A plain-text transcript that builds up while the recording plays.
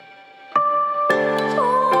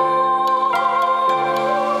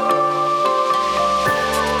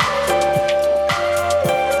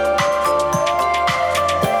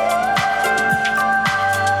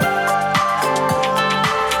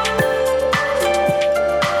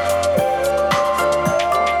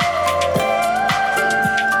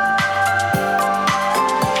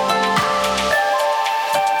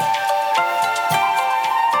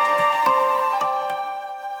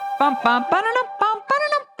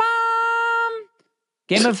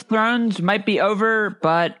Game of Thrones might be over,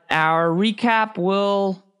 but our recap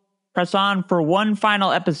will press on for one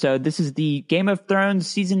final episode. This is the Game of Thrones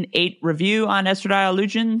Season 8 review on Estradiol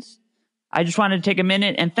Illusions. I just wanted to take a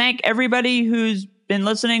minute and thank everybody who's been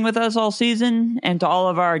listening with us all season, and to all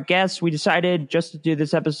of our guests. We decided just to do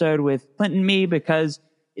this episode with Clint and me because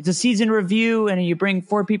it's a season review, and you bring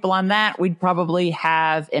 4 people on that, we'd probably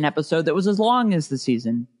have an episode that was as long as the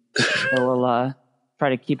season. So we'll try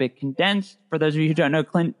to keep it condensed. For those of you who don't know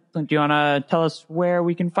Clint, do you want to tell us where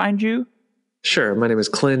we can find you? Sure. My name is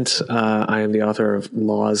Clint. I am the author of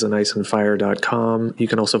lawsandicefire.com. You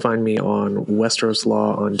can also find me on Westeros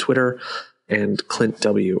Law on Twitter and Clint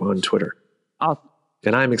W on Twitter. Awesome.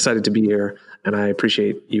 And I'm excited to be here, and I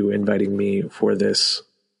appreciate you inviting me for this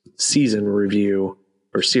season review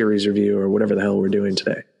or series review or whatever the hell we're doing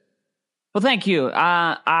today. Well, thank you.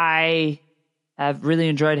 I have really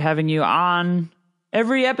enjoyed having you on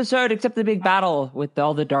every episode except the big battle with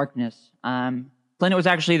all the darkness. Clint was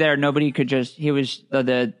actually there. Nobody could he was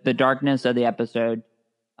the darkness of the episode.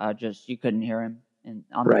 Just you couldn't hear him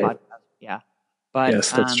on the podcast. Yeah. But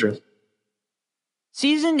yes, that's true.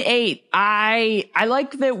 Season 8, I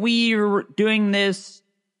like that we're doing this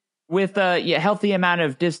with a healthy amount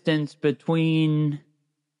of distance between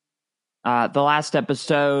the last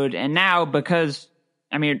episode and now, because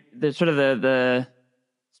I mean the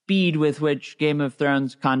speed with which Game of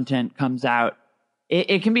Thrones content comes out,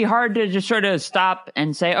 it can be hard to just sort of stop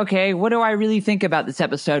and say, okay, what do I really think about this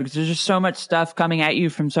episode? Because there's just so much stuff coming at you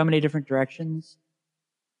from so many different directions.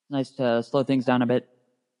 Nice to slow things down a bit.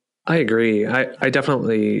 I agree. I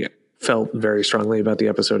definitely felt very strongly about the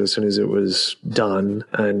episode as soon as it was done.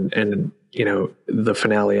 And you know, the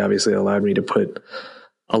finale obviously allowed me to put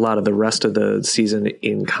a lot of the rest of the season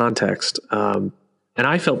in context. And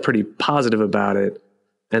I felt pretty positive about it.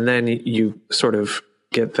 And then you sort of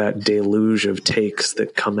get that deluge of takes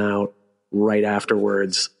that come out right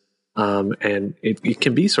afterwards. And it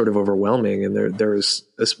can be sort of overwhelming. And there's,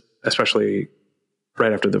 especially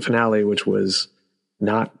right after the finale, which was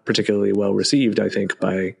not particularly well received, I think,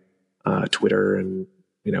 by Twitter and,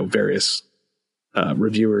 you know, various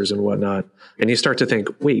reviewers and whatnot. And you start to think,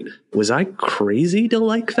 wait, was I crazy to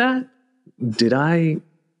like that? Did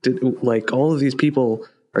like all of these people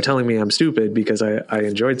are telling me I'm stupid because I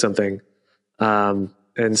enjoyed something. And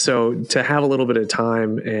so to have a little bit of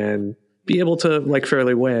time and be able to like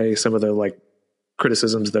fairly weigh some of the like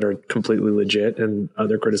criticisms that are completely legit and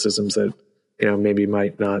other criticisms that, you know, maybe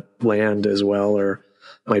might not land as well or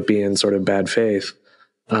might be in sort of bad faith,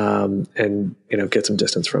 and, you know, get some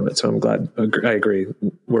distance from it. So I'm glad. I agree.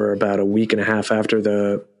 We're about a week and a half after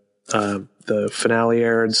the finale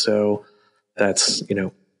aired. So that's, you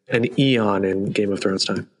know, an eon in Game of Thrones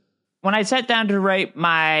time. When I sat down to write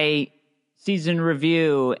my season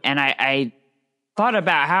review, and I thought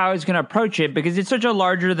about how I was going to approach it, because it's such a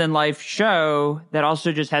larger than life show that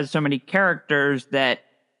also just has so many characters that,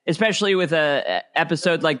 especially with a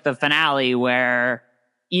episode like the finale, where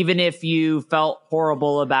even if you felt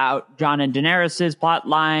horrible about Jon and Daenerys' plot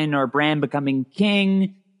line or Bran becoming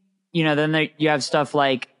king, you know, then you have stuff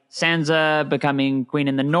like Sansa becoming queen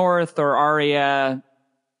in the north, or Arya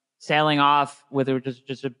sailing off with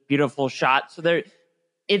just a beautiful shot. So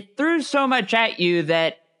it threw so much at you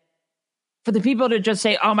that for the people to just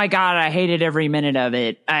say, oh my God, I hated every minute of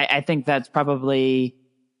it, I think that's probably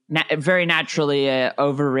very naturally an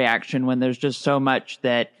overreaction when there's just so much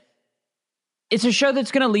that it's a show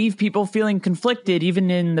that's going to leave people feeling conflicted,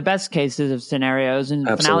 even in the best cases of scenarios. And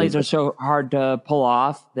Absolutely. Finales are so hard to pull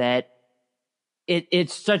off that it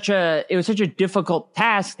was such a difficult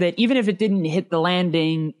task that even if it didn't hit the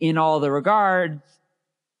landing in all the regards,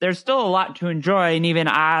 there's still a lot to enjoy. And even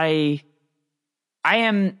I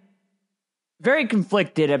am very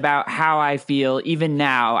conflicted about how I feel even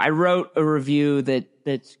now. I wrote a review that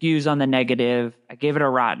skews on the negative. I gave it a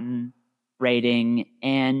rotten rating,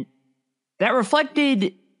 and that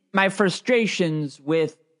reflected my frustrations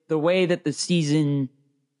with the way that the season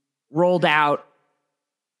rolled out.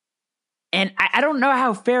 And I don't know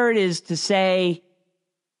how fair it is to say,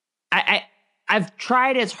 I've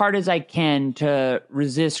tried as hard as I can to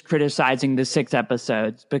resist criticizing the 6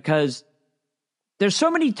 episodes, because there's so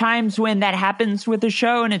many times when that happens with a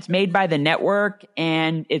show and it's made by the network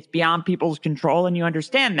and it's beyond people's control, and you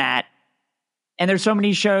understand that. And there's so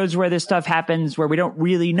many shows where this stuff happens where we don't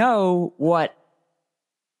really know what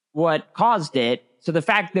caused it. So the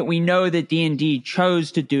fact that we know that D&D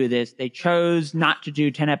chose to do this, they chose not to do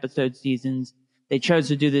 10 episode seasons, they chose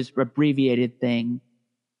to do this abbreviated thing.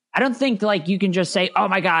 I don't think like you can just say, oh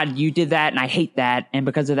my God, you did that and I hate that, and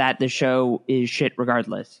because of that, the show is shit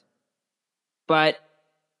regardless. But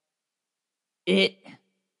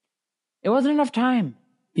It wasn't enough time.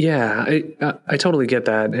 Yeah, I totally get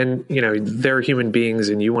that. And, you know, they're human beings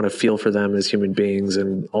and you want to feel for them as human beings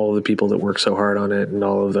and all the people that work so hard on it and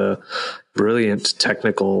all of the brilliant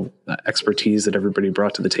technical expertise that everybody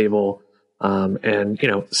brought to the table. And, you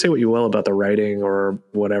know, say what you will about the writing or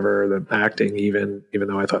whatever, the acting, even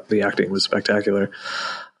though I thought the acting was spectacular.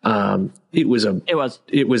 It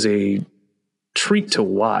was a treat to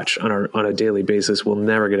watch on a daily basis. We'll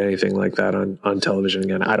never get anything like that on television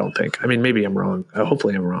again. I don't think. I mean, maybe I'm wrong.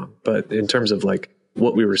 Hopefully I'm wrong. But in terms of like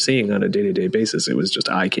what we were seeing on a day-to-day basis, it was just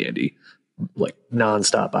eye candy, like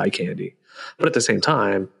nonstop eye candy. But at the same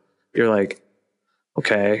time, you're like,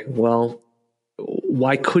 okay, well,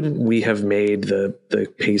 why couldn't we have made the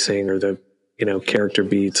pacing or the, you know, character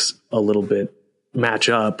beats a little bit match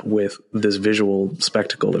up with this visual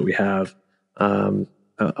spectacle that we have?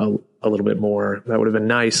 A little bit more. That would have been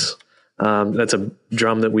nice. That's a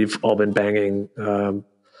drum that we've all been banging, and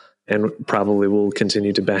probably will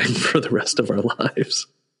continue to bang for the rest of our lives.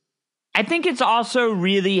 I think it's also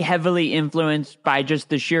really heavily influenced by just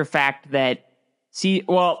the sheer fact that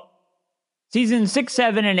season 6,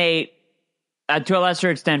 7, and 8, to a lesser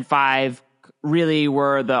extent 5, really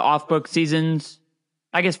were the off-book seasons.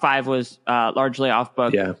 I guess 5 was largely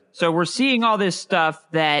off-book. Yeah. So we're seeing all this stuff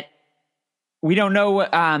that we don't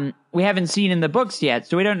know, we haven't seen in the books yet,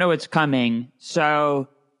 so we don't know what's coming. So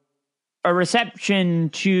a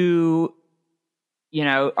reception to, you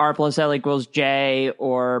know, R plus L equals J,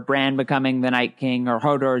 or Bran becoming the Night King, or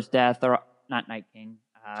Hodor's death, or not Night King,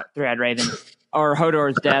 Three-Eyed Raven, or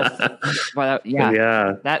Hodor's death. Well,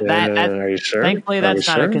 that's, are you sure? Thankfully, that's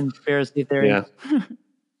not a conspiracy theory. Yeah.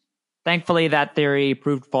 Thankfully, that theory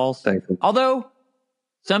proved false. Thankfully. Although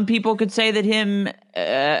some people could say that him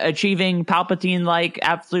achieving Palpatine-like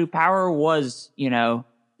absolute power was, you know,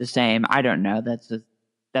 the same. I don't know. That's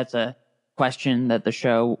a question that the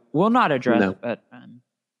show will not address. No. But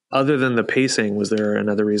other than the pacing, was there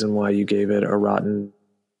another reason why you gave it a rotten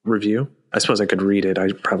review? I suppose I could read it.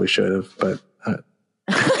 I probably should have, but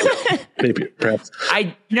maybe perhaps.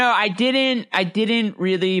 I didn't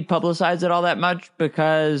really publicize it all that much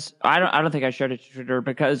because I don't think I shared it to Twitter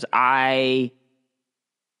because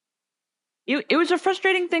It was a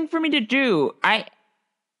frustrating thing for me to do.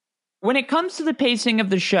 When it comes to the pacing of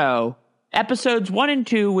the show, episodes 1 and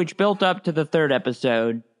 2, which built up to the third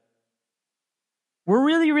episode, were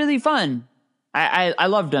really, really fun. I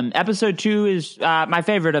loved them. Episode 2 is my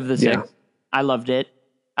favorite of the 6. Yeah. I loved it.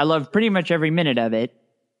 I loved pretty much every minute of it.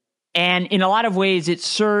 And in a lot of ways, it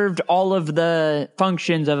served all of the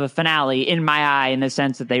functions of a finale in my eye, in the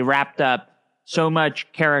sense that they wrapped up so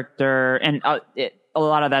much character, and a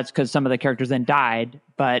lot of that's because some of the characters then died,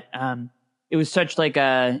 but it was such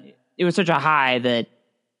a high that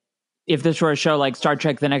if this were a show like Star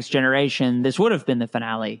Trek: The Next Generation, this would have been the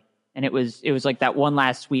finale, and it was like that one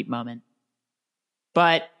last sweet moment.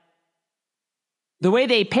 But the way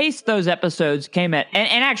they paced those episodes came at,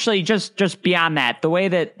 and actually just beyond that, the way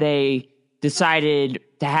that they decided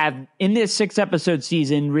to have in this 6-episode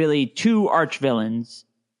season really 2 archvillains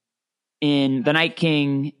in the Night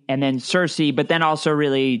King and then Cersei, but then also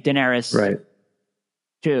really Daenerys, right?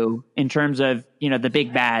 Too, in terms of, you know, the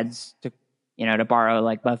big bads, to borrow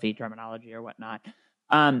like Buffy terminology or whatnot.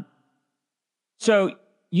 So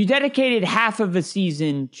you dedicated half of a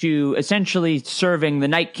season to essentially serving the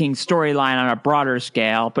Night King storyline on a broader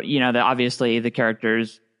scale, but obviously the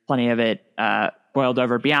characters, plenty of it boiled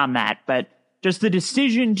over beyond that. But just the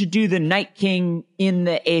decision to do the Night King in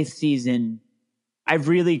the 8th season, I've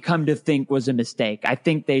really come to think was a mistake. I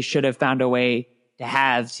think they should have found a way to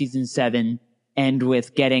have season 7 end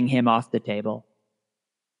with getting him off the table.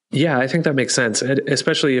 Yeah, I think that makes sense,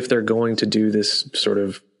 especially if they're going to do this sort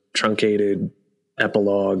of truncated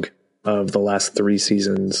epilogue of the last 3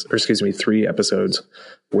 episodes,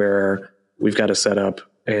 where we've got to set up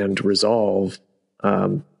and resolve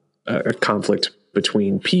a conflict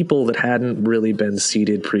between people that hadn't really been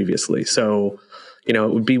seeded previously. So, it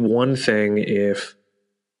would be one thing if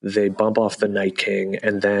they bump off the Night King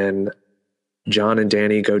and then Jon and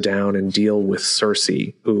Dany go down and deal with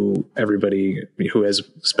Cersei, who everybody who has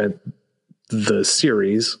spent the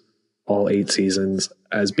series, all 8 seasons,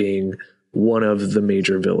 as being one of the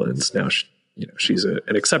major villains. Now, she's an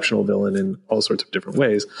exceptional villain in all sorts of different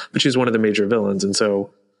ways, but she's one of the major villains. And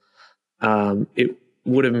so it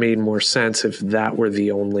would have made more sense if that were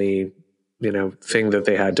the only, thing that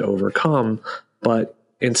they had to overcome. But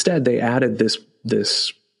instead they added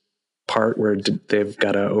this part where they've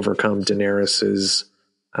got to overcome Daenerys's,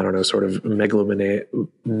 sort of megalomania,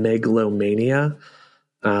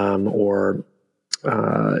 or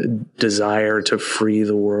desire to free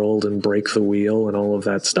the world and break the wheel and all of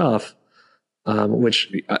that stuff.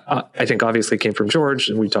 which I think obviously came from George,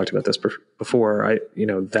 and we talked about this before.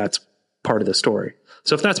 That's part of the story.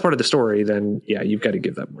 So if that's part of the story, then yeah, you've got to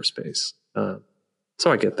give that more space. So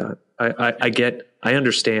I get that. I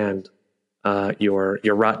understand your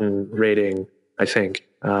rotten rating. I think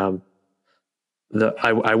I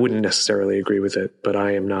wouldn't necessarily agree with it, but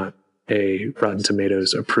I am not a Rotten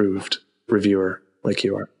Tomatoes approved reviewer like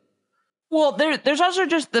you are. Well, there's also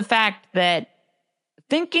just the fact that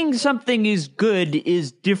thinking something is good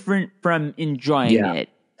is different from enjoying it.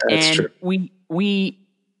 That's true. We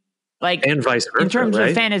like, and vice versa, in terms right?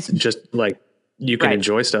 of fantasy, just like you can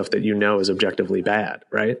enjoy stuff that you know is objectively bad,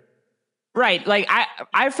 right? Right. Like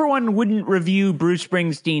I for one wouldn't review Bruce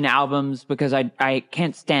Springsteen albums because I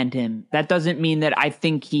can't stand him. That doesn't mean that I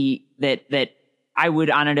think that I would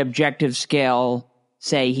on an objective scale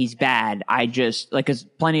say he's bad. I just because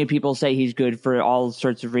plenty of people say he's good for all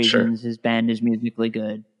sorts of reasons. Sure. His band is musically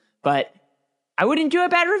good, but I wouldn't do a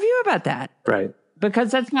bad review about that. Right. Because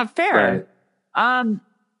that's not fair. Right.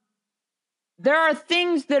 There are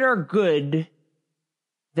things that are good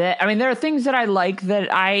there are things that I like that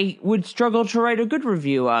I would struggle to write a good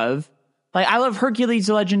review of. Like, I love Hercules: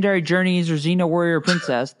 The Legendary Journeys or Xena Warrior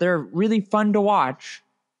Princess. They're really fun to watch.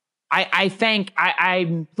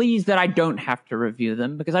 I'm pleased that I don't have to review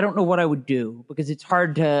them because I don't know what I would do, because it's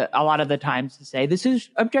hard to, a lot of the times, to say this is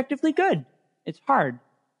objectively good. It's hard.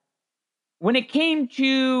 When it came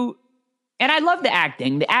to, and I love the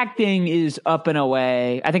acting. The acting is up and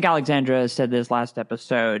away. I think Alexandra said this last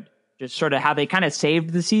episode, just sort of how they kind of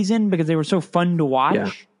saved the season because they were so fun to watch.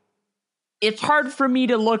 Yeah. It's hard for me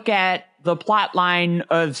to look at the plot line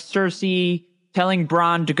of Cersei telling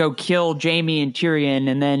Bronn to go kill Jaime and Tyrion,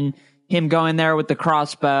 and then him going there with the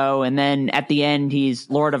crossbow, and then at the end he's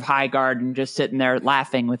Lord of Highgarden and just sitting there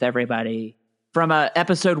laughing with everybody. From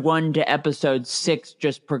episode 1 to episode 6,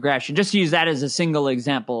 just progression. Just use that as a single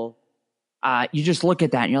example. You just look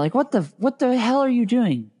at that and you're like, what the hell are you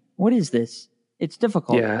doing? What is this? It's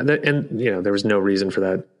difficult. Yeah, and there was no reason for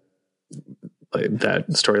that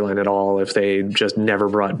storyline at all. If they just never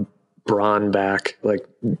brought Bronn back, like,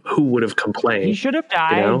 who would have complained? He should have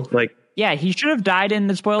died. Yeah, he should have died in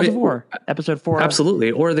the Spoils of War, episode 4.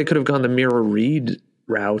 Absolutely. Or they could have gone the Mira Reed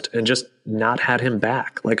route and just not had him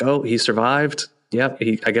back. Like, oh, he survived. Yep,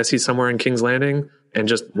 I guess he's somewhere in King's Landing,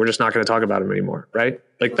 and we're just not going to talk about him anymore, right?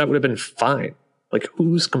 Like, that would have been fine. Like,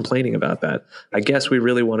 who's complaining about that? I guess we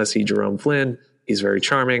really want to see Jerome Flynn. He's very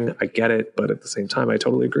charming. I get it. But at the same time, I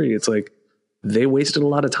totally agree. It's like they wasted a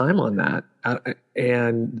lot of time on that,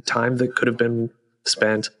 and time that could have been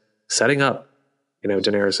spent setting up,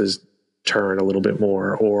 Daenerys's turn a little bit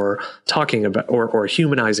more, or talking about, or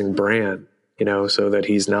humanizing Bran, so that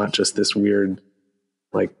he's not just this weird,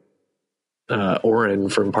 like, Oren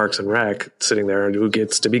from Parks and Rec sitting there who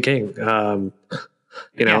gets to be king.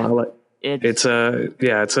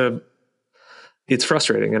 It's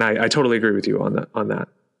frustrating, and I totally agree with you on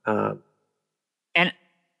that. And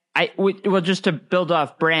just to build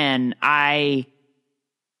off Bran,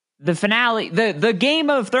 the finale, the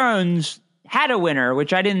Game of Thrones had a winner,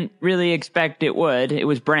 which I didn't really expect it would. It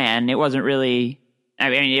was Bran. It wasn't really,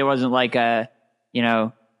 it wasn't like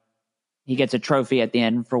he gets a trophy at the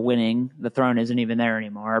end for winning. The throne isn't even there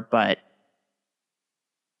anymore, but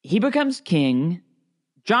he becomes king.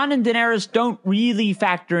 Jon and Daenerys don't really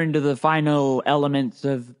factor into the final elements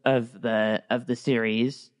of the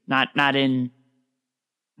series, not in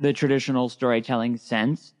the traditional storytelling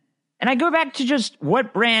sense. And I go back to just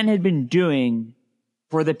what Bran had been doing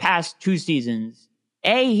for the past 2 seasons.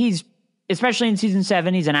 He's, especially in season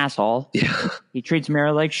 7, he's an asshole. Yeah. He treats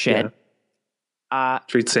Mira like shit. Yeah.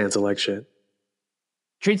 Treats Sansa like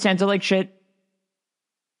shit.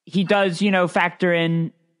 He does, factor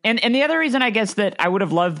in. And the other reason I guess that I would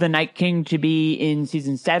have loved the Night King to be in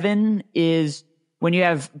season 7 is when you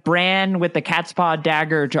have Bran with the cat's paw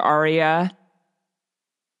dagger to Arya,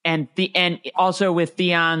 and also with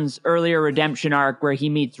Theon's earlier redemption arc where he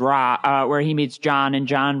meets Jon, and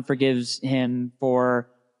Jon forgives him for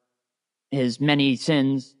his many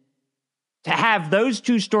sins. To have those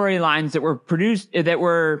 2 storylines that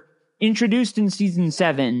were introduced in season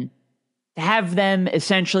 7, to have them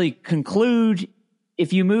essentially conclude.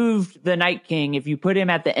 If you moved the Night King, if you put him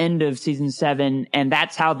at the end of season 7, and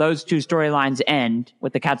that's how those 2 storylines end,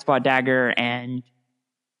 with the cat's paw dagger and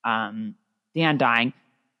Theon dying,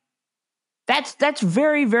 that's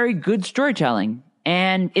very, very good storytelling.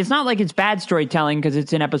 And it's not like it's bad storytelling because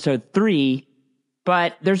it's in episode 3,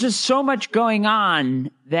 but there's just so much going on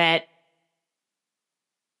that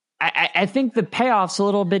I think the payoff's a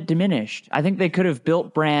little bit diminished. I think they could have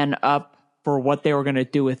built Bran up for what they were going to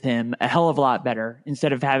do with him a hell of a lot better,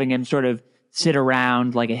 instead of having him sort of sit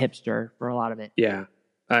around like a hipster for a lot of it. Yeah.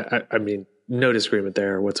 I mean, no disagreement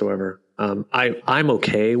there whatsoever. I'm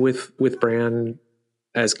okay with Bran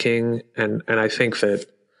as king. And I think that,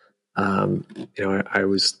 I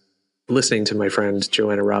was listening to my friend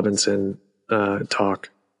Joanna Robinson talk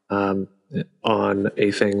on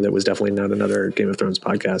a thing that was definitely not another Game of Thrones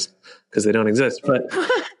podcast because they don't exist. But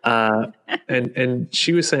and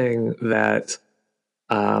she was saying that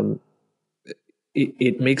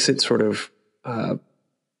it makes it sort of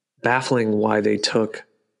baffling why they took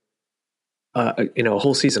a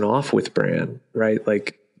whole season off with Bran, right?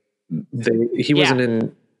 Like he wasn't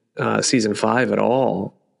in season 5 at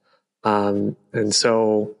all, and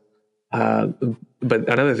so. But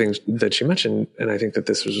another thing that she mentioned, and I think that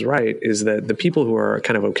this was right, is that the people who are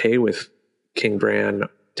kind of okay with King Bran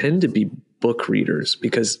tend to be book readers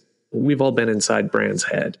because we've all been inside Bran's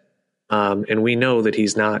head. And we know that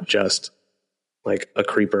he's not just like a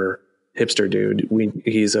creeper hipster dude.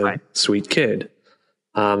 He's a sweet kid.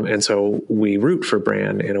 And so we root for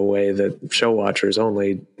Bran in a way that show watchers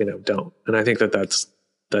only, don't. And I think that that's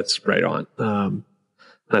right on.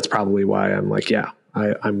 That's probably why I'm like,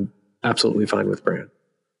 I'm absolutely fine with Bran,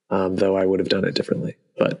 though I would have done it differently.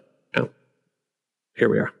 But here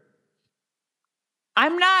we are.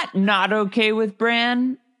 I'm not okay with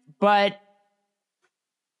Bran, and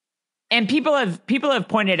people have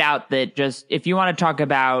pointed out that just if you want to talk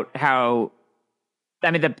about how, I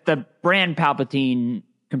mean, the Bran Palpatine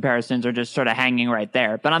comparisons are just sort of hanging right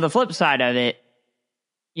there. But on the flip side of it,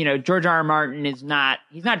 George R. R. Martin he's not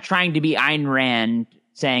trying to be Ayn Rand,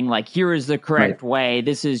 saying like, here is the correct way.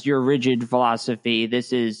 This is your rigid philosophy.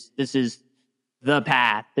 This is the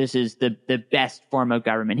path. This is the best form of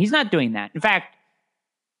government. He's not doing that. In fact,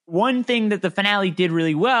 one thing that the finale did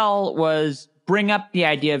really well was bring up the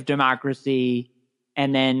idea of democracy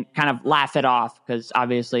and then kind of laugh it off, because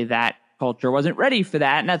obviously that culture wasn't ready for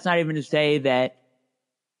that. And that's not even to say that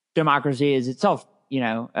democracy is itself,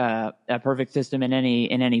 a perfect system in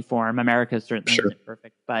any form. America certainly isn't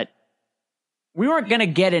perfect, but we weren't going to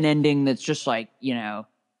get an ending that's just like,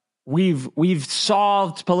 we've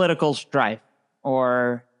solved political strife,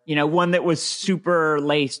 or, one that was super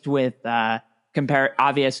laced with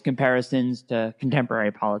obvious comparisons to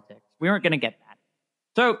contemporary politics. We weren't going to get that.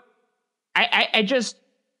 So I just,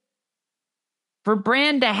 for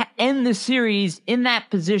Bran to end the series in that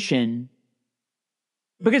position,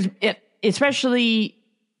 because especially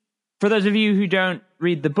for those of you who don't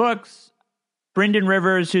read the books, Brynden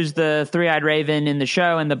Rivers, who's the three-eyed raven in the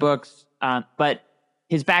show and the books, but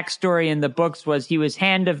his backstory in the books was he was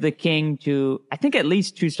hand of the king to, I think, at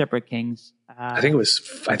least 2 separate kings. I think it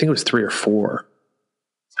was 3 or 4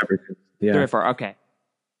 separate kings. Yeah. 3 or 4. Okay,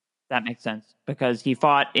 that makes sense because he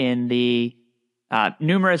fought in the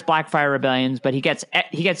numerous Blackfire rebellions, but he gets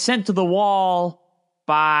sent to the wall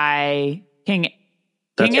by King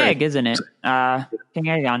Egg, isn't it? King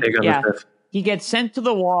Aegon. Yeah, he gets sent to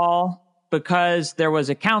the wall because there was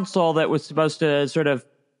a council that was supposed to sort of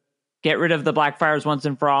get rid of the Blackfires once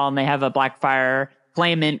and for all, and they have a Blackfire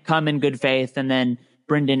claimant come in good faith, and then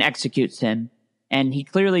Brynden executes him. And he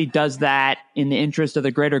clearly does that in the interest of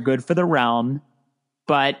the greater good for the realm,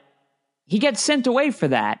 but he gets sent away for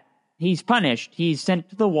that. He's punished. He's sent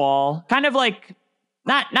to the wall, kind of like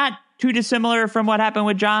not too dissimilar from what happened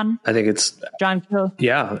with Jon. I think it's Jon Kill.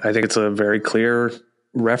 Yeah, I think it's a very clear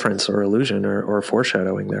reference or allusion or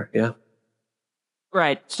foreshadowing there. Yeah.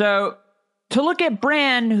 Right. So to look at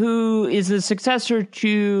Bran, who is the successor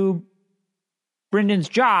to Brendan's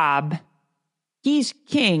job, he's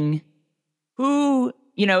king. Who,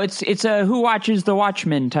 it's a who watches the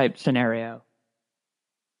Watchmen type scenario.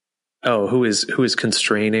 Oh, who is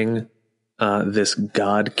constraining this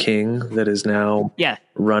god king that is now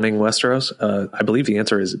running Westeros? I believe the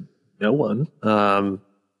answer is no one.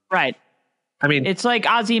 Right. I mean, it's like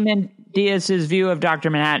Ozymandias' view of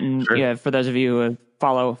Dr. Manhattan. Sure. Yeah, for those of you who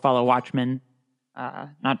follow Watchmen,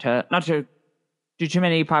 not to do too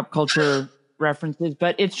many pop culture references,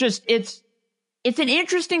 but it's an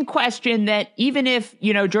interesting question that even if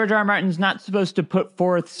George R. R. Martin's not supposed to put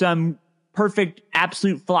forth some perfect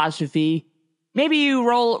absolute philosophy, maybe you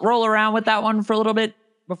roll around with that one for a little bit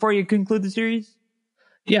before you conclude the series.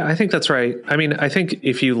 Yeah, I think that's right. I mean, I think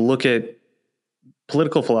if you look at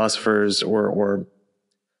political philosophers or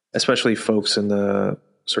especially folks in the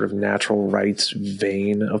sort of natural rights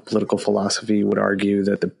vein of political philosophy would argue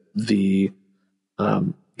that the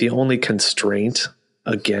only constraint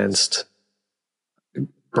against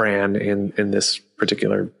Bran in this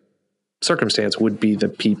particular circumstance would be the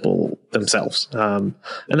people themselves. And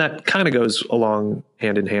that kind of goes along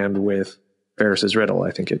hand in hand with Varys's riddle.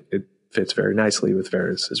 I think it fits very nicely with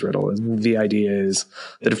Varys' riddle. And the idea is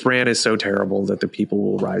that if Bran is so terrible that the people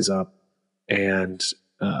will rise up and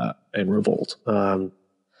revolt.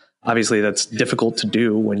 Obviously, that's difficult to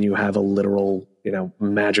do when you have a literal,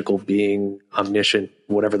 magical being, omniscient,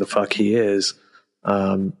 whatever the fuck he is,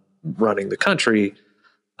 running the country.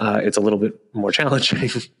 It's a little bit more challenging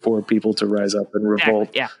for people to rise up and revolt.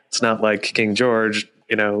 Exactly, yeah. It's not like King George,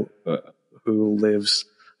 who lives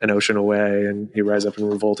an ocean away, and you rise up and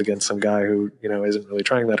revolt against some guy who, isn't really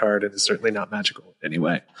trying that hard and is certainly not magical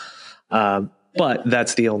anyway. But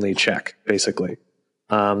that's the only check, basically.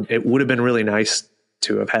 It would have been really nice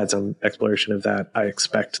to have had some exploration of that. I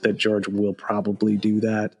expect that George will probably do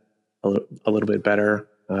that a little bit better,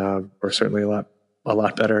 or certainly a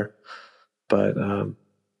lot better. But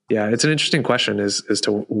yeah, it's an interesting question as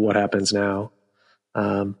to what happens now.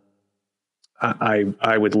 I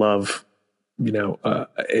would love,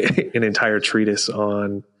 an entire treatise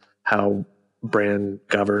on how Bran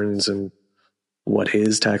governs and what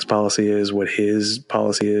his tax policy is, what his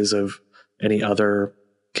policy is of any other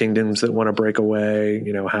kingdoms that want to break away,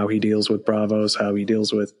 how he deals with Braavos, how he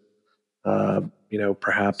deals with,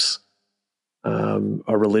 perhaps a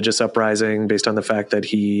religious uprising based on the fact that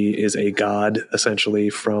he is a god essentially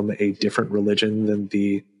from a different religion than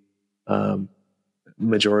the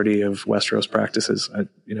majority of Westeros practices. I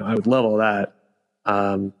would love all that.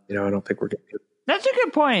 I don't think we're going to. That's a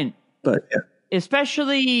good point. But yeah.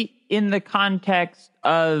 Especially in the context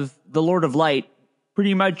of the Lord of Light,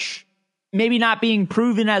 pretty much maybe not being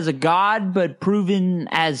proven as a god, but proven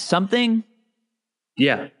as something.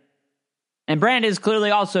 Yeah. And Bran is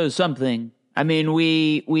clearly also something. I mean,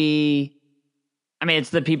 it's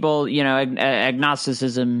the people,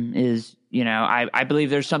 agnosticism is, I believe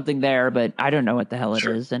there's something there, but I don't know what the hell it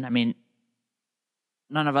is. And I mean,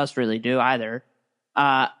 none of us really do either.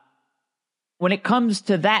 When it comes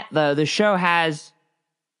to that, though, the show has,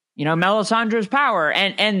 Melisandre's power.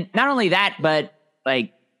 And not only that, but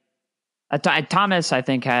like Thomas, I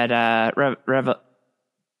think, had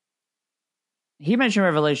he mentioned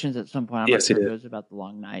Revelations at some point. I'm yes, not sure he if it was about the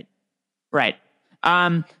Long Night. Right.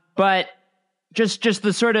 But just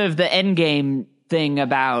the sort of the end game thing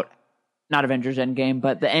about not Avengers Endgame,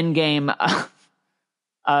 but the end game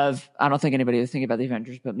of I don't think anybody was thinking about the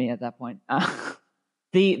Avengers but me at that point.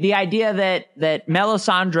 The idea that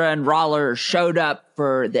Melisandre and R'hllor showed up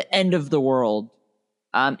for the end of the world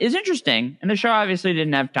is interesting. And the show obviously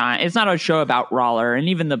didn't have time. It's not a show about R'hllor, and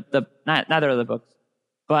even neither of the books.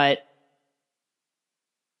 But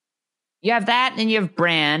you have that, and you have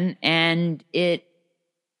Bran, and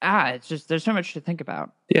it's just there's so much to think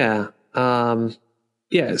about. Yeah.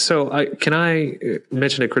 Yeah. So can I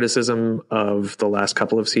mention a criticism of the last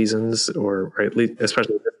couple of seasons, or at least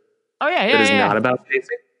especially Oh yeah. It is not about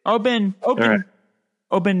pacing. Opened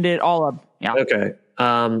it all up. Yeah. Okay.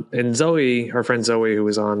 And Zoe, our friend Zoe, who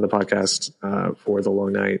was on the podcast for The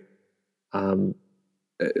Long Night,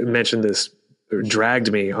 mentioned this,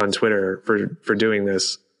 dragged me on Twitter for doing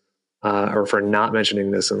this, or for not mentioning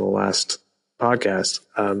this in the last podcast.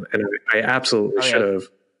 And I absolutely should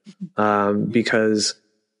have, because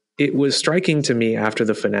it was striking to me after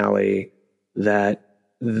the finale that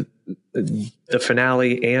the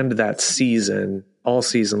finale and that season, all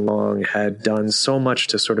season long, had done so much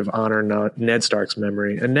to sort of honor Ned Stark's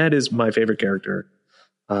memory. And Ned is my favorite character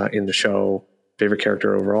in the show, favorite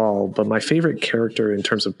character overall. But my favorite character in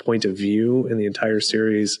terms of point of view in the entire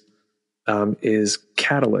series is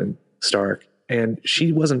Catelyn Stark. And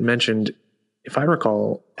she wasn't mentioned, if I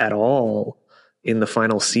recall, at all in the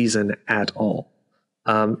final season at all.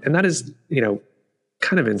 And that is,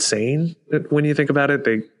 kind of insane when you think about it.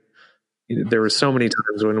 There were so many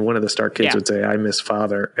times when one of the Stark kids would say, "I miss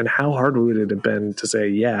father," and how hard would it have been to say,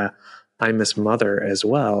 "Yeah, I miss mother as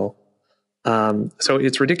well." So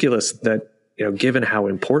it's ridiculous that, given how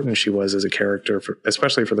important she was as a character,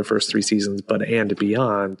 especially for the first 3 seasons, and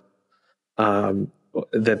beyond,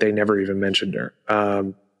 that they never even mentioned her.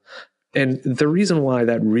 And the reason why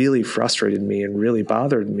that really frustrated me and really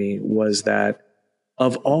bothered me was that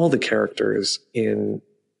of all the characters in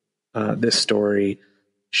this story,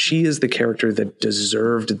 she is the character that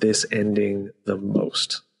deserved this ending the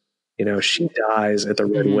most. She dies at the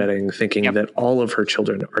Red Wedding thinking that all of her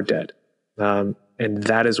children are dead. And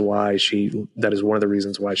that is why that is one of the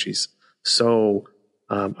reasons why she's so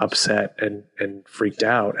upset and freaked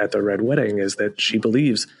out at the Red Wedding, is that she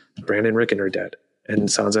believes Bran and Rickon are dead and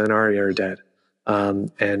Sansa and Arya are dead.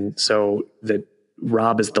 And so that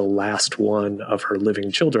Robb is the last one of her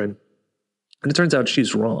living children. And it turns out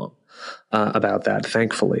she's wrong. about that,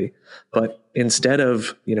 thankfully. But instead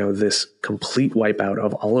of, this complete wipeout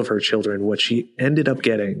of all of her children, what she ended up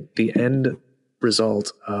getting, the end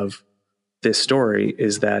result of this story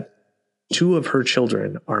is that 2 of her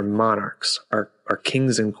children are monarchs, are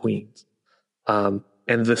kings and queens. And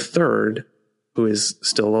the third, who is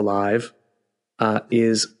still alive,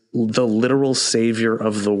 is the literal savior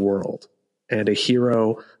of the world and a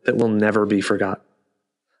hero that will never be forgotten.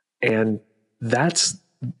 And that's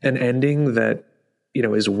an ending that,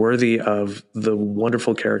 is worthy of the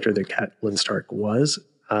wonderful character that Catelyn Stark was.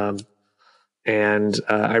 And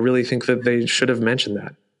I really think that they should have mentioned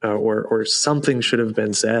that, or something should have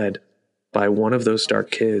been said by one of those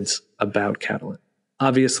Stark kids about Catelyn.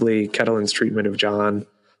 Obviously, Catelyn's treatment of Jon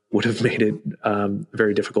would have made it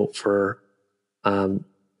very difficult for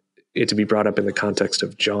it to be brought up in the context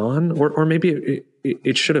of Jon, or maybe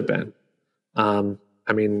it should have been.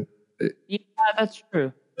 Yeah, that's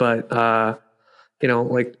true. But,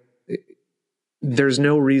 there's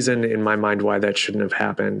no reason in my mind why that shouldn't have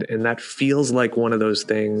happened. And that feels like one of those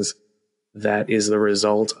things that is the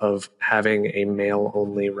result of having a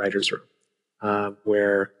male-only writer's room,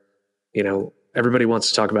 where, everybody wants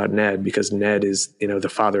to talk about Ned because Ned is, the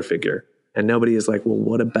father figure. And nobody is like, well,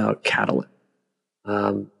 what about Catelyn?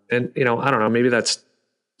 And, I don't know, maybe that's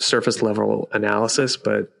surface level analysis,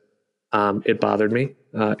 but it bothered me.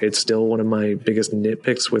 It's still one of my biggest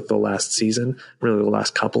nitpicks with the last season, really the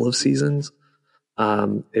last couple of seasons,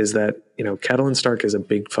 is that, Catelyn Stark is a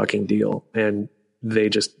big fucking deal. And they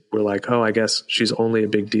just were like, oh, I guess she's only a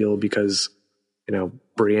big deal because,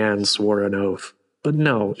 Brienne swore an oath. But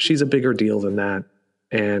no, she's a bigger deal than that.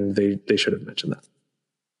 And they should have mentioned that.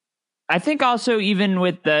 I think also even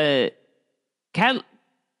with the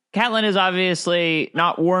Catelyn is obviously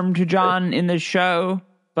not warm to Jon in the show,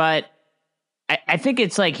 but I think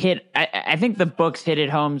it's like I think the books hit it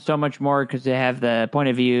home so much more because they have the point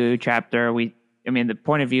of view chapter. The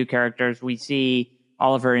point of view characters, we see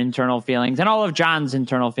all of her internal feelings and all of Jon's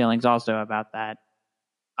internal feelings also about that,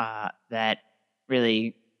 that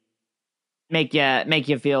really make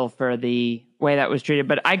you feel for the way that was treated.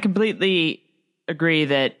 But I completely agree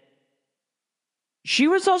that she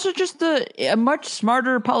was also just a much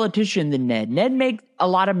smarter politician than Ned. Ned makes a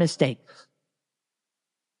lot of mistakes.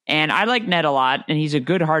 And I like Ned a lot, and he's a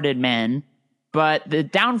good-hearted man. But the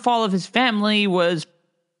downfall of his family was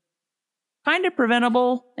kind of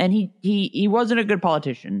preventable, and he wasn't a good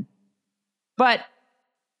politician. But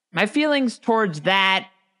my feelings towards that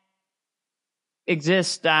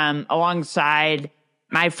exist alongside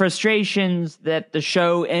my frustrations that the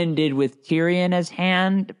show ended with Tyrion as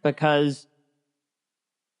hand, because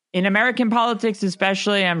in American politics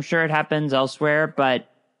especially, I'm sure it happens elsewhere, but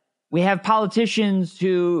we have politicians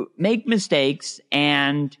who make mistakes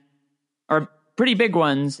and are pretty big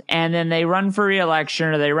ones, and then they run for re-election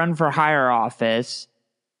or they run for higher office.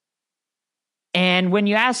 And when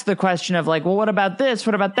you ask the question of like, well, what about this?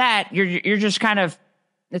 What about that? You're just kind of,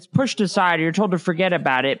 it's pushed aside. You're told to forget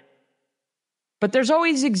about it. But there's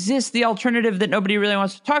always exists the alternative that nobody really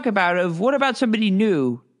wants to talk about of what about somebody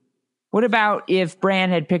new? What about if Bran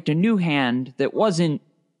had picked a new hand that wasn't,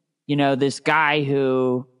 this guy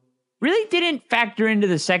who really didn't factor into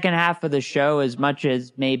the second half of the show as much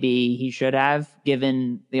as maybe he should have,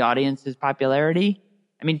 given the audience's popularity?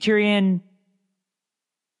 I mean, Tyrion,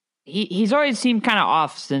 he's always seemed kind of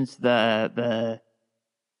off since the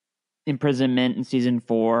imprisonment in season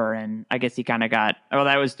 4, and I guess he kind of got,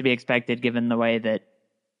 that was to be expected given the way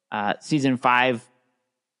that season 5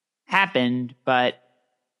 happened. But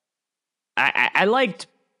I liked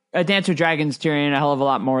A Dance with Dragons Tyrion a hell of a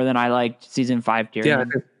lot more than I liked season 5 Tyrion. Yeah,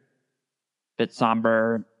 bit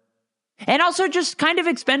somber and also just kind of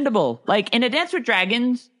expendable. Like in A Dance with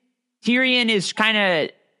Dragons, Tyrion is kind of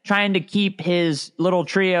trying to keep his little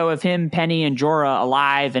trio of him, Penny, and Jorah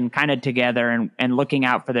alive and kind of together and looking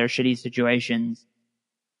out for their shitty situations.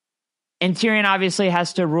 And Tyrion obviously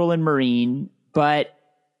has to rule in Meereen, but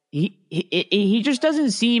he just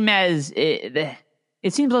doesn't seem as it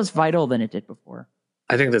seems less vital than it did before.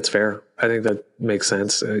 I think that's fair. I think that makes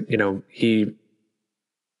sense.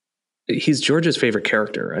 He's George's favorite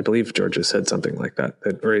character. I believe George has said something like that,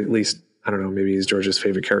 or at least, I don't know, maybe he's George's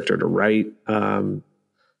favorite character to write.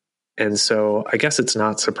 And so I guess it's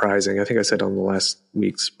not surprising. I think I said on the last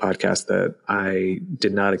week's podcast that I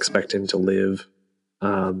did not expect him to live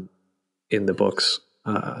in the books.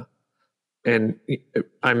 And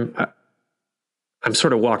I'm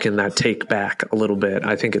sort of walking that take back a little bit.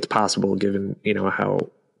 I think it's possible given, how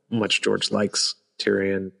much George likes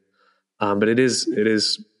Tyrion. But it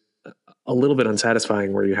is a little bit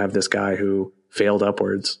unsatisfying where you have this guy who failed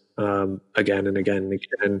upwards again and again and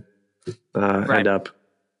again. end up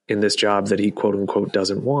in this job that he quote unquote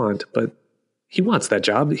doesn't want, but he wants that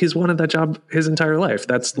job. He's wanted that job his entire life.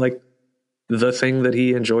 That's like the thing that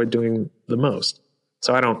he enjoyed doing the most.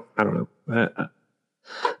 So I don't know.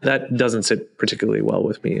 That doesn't sit particularly well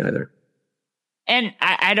with me either. And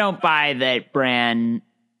I don't buy that Bran,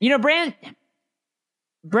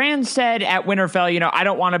 Bran said at Winterfell, I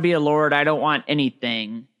don't want to be a lord. I don't want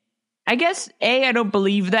anything. I guess A, I don't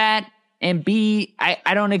believe that. And B,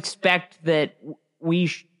 I don't expect that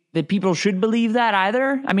that people should believe that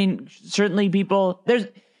either. I mean, certainly people,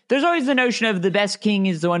 there's always the notion of the best king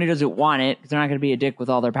is the one who doesn't want it because they're not going to be a dick with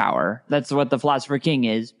all their power. That's what the Philosopher King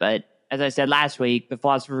is. But as I said last week, the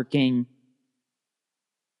Philosopher King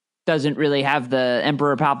doesn't really have the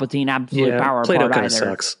Emperor Palpatine absolute power. Plato kind of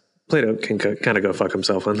sucks. Plato can kind of go fuck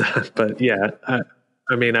himself on that. But yeah,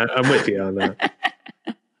 I'm with you on that.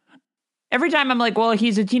 Every time I'm like, well,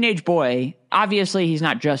 he's a teenage boy. Obviously, he's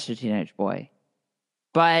not just a teenage boy.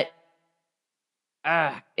 But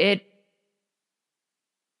I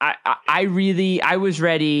was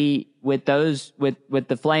ready with those with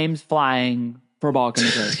the flames flying for Balkan.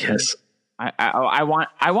 Yes. I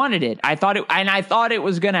wanted it. I thought it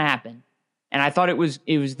was going to happen. And I thought it was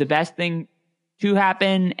the best thing to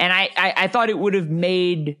happen. And I thought it would have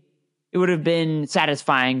been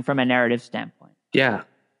satisfying from a narrative standpoint. Yeah,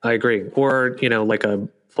 I agree. Or, like a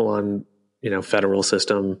full on, federal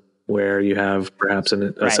system where you have perhaps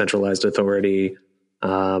a centralized authority,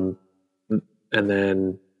 and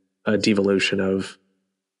then a devolution of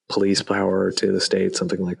police power to the state,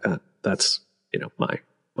 something like that. That's,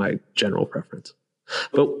 my general preference.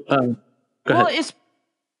 But go ahead.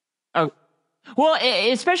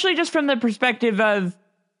 Especially just from the perspective of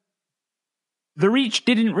the Reach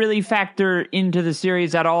didn't really factor into the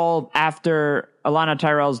series at all after Alana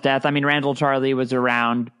Tyrell's death. I mean, Randall Tarley was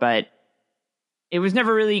around, but it was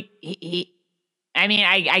never really.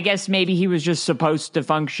 I guess maybe he was just supposed to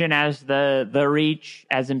function as the Reach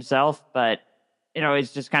as himself, but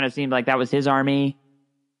it just kind of seemed like that was his army,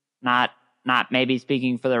 not maybe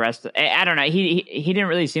speaking for the rest of. I don't know. He didn't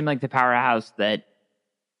really seem like the powerhouse that.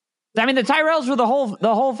 I mean, the Tyrells were the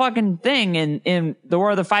whole fucking thing in the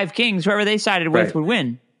War of the Five Kings. Whoever they sided with would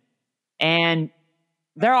win, and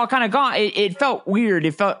they're all kind of gone. It felt weird.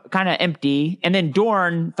 It felt kind of empty, and then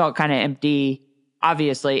Dorne felt kind of empty,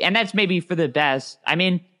 obviously, and that's maybe for the best. I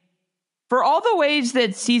mean, for all the ways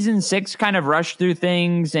that season 6 kind of rushed through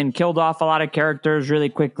things and killed off a lot of characters really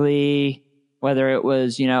quickly, whether it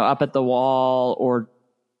was up at the wall or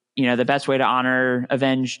the best way to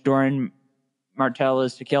avenge Doran Martell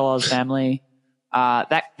is to kill all his family.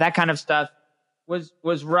 That kind of stuff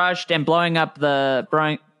was rushed and blowing up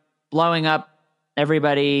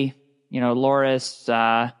everybody.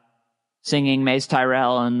 Loras singing Mace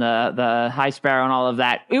Tyrell and the High Sparrow and all of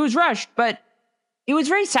that. It was rushed, but it was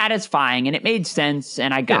very satisfying and it made sense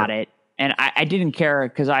and I got it. And I didn't care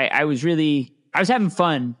because I was having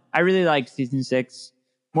fun. I really liked season 6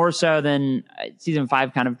 more so than season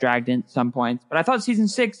 5 kind of dragged in at some points. But I thought season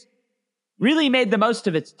 6 really made the most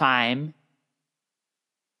of its time.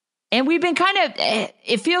 And we've been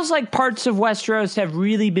it feels like parts of Westeros have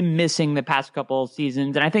really been missing the past couple of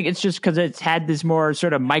seasons. And I think it's just because it's had this more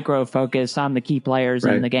sort of micro focus on the key players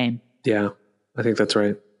in the game. Yeah, I think that's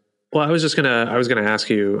right. Well, I was going to ask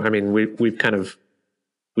you, I mean, we've kind of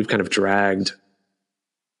dragged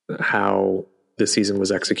how this season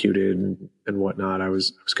was executed and whatnot. I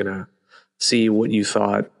was going to see what you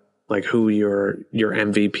thought, like who your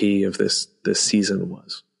MVP of this season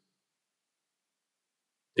was,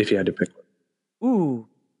 if you had to pick one. Ooh,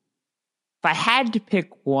 if I had to pick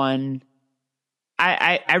one,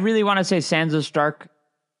 I really want to say Sansa Stark.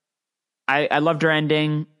 I loved her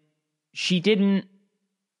ending. She didn't.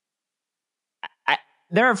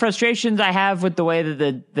 There are frustrations I have with the way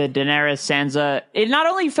that the Daenerys Sansa. It not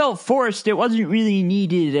only felt forced, it wasn't really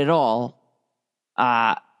needed at all.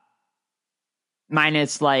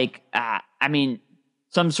 Minus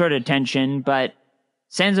some sort of tension, but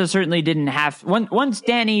Sansa certainly didn't have. Once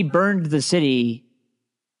Dany burned the city,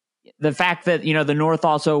 the fact that the North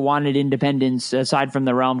also wanted independence aside from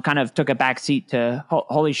the realm kind of took a backseat to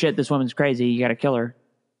holy shit, this woman's crazy. You got to kill her.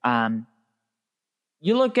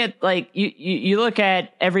 You look at you look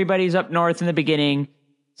at everybody's up north in the beginning.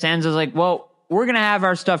 Sansa's like, well, we're gonna have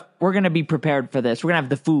our stuff. We're gonna be prepared for this. We're gonna have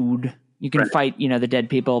the food. You can fight, the dead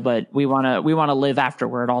people, but we want to live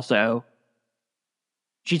afterward also.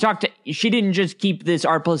 She didn't just keep this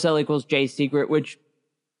R+L=J secret, which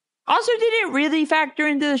also didn't really factor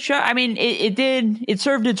into the show. I mean, it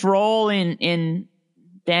served its role in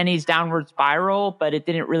Dany's downward spiral, but it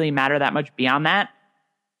didn't really matter that much beyond that.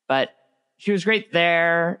 But she was great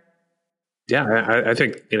there. Yeah, I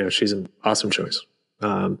think, she's an awesome choice.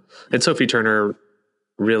 And Sophie Turner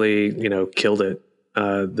really, killed it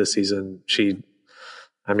this season. She,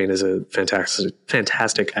 is a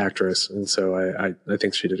fantastic actress. And so I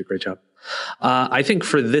think she did a great job. I think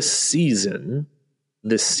for this season,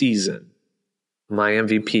 my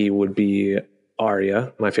MVP would be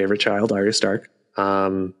Arya, my favorite child, Arya Stark.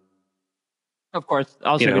 Of course,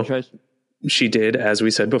 also a good choice. She did, as we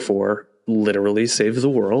said before, literally save the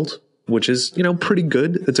world, which is, pretty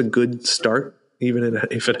good. It's a good start, even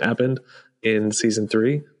if it happened in season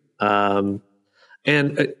 3. And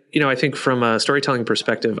I think from a storytelling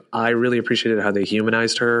perspective, I really appreciated how they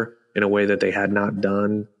humanized her in a way that they had not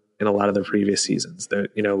done in a lot of the previous seasons. That,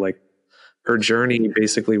 like her journey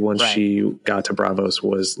basically once she got to Braavos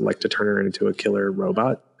was like to turn her into a killer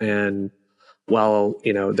robot. And while,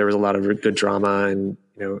 there was a lot of good drama and,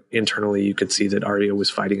 internally you could see that Arya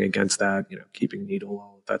was fighting against that, keeping Needle,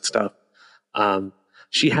 all of that stuff.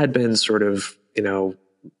 She had been sort of,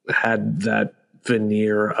 had that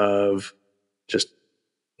veneer of just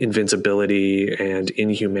invincibility and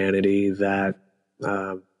inhumanity that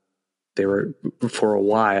they were for a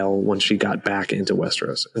while once she got back into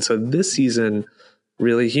Westeros. And so this season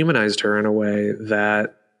really humanized her in a way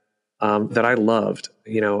that that I loved.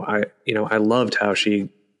 I loved how she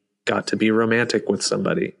got to be romantic with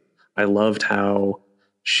somebody. I loved how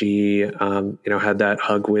she had that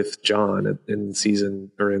hug with Jon in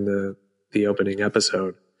season or in the opening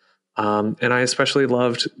episode. And I especially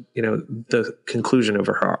loved, the conclusion of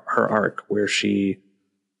her arc where she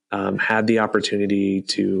had the opportunity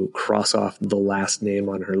to cross off the last name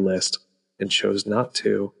on her list and chose not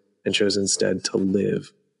to, and chose instead to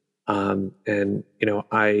live. And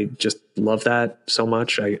I just love that so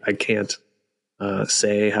much. I can't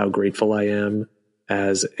say how grateful I am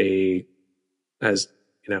as a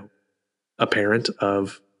parent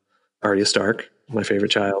of Arya Stark, my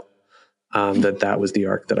favorite child. That was the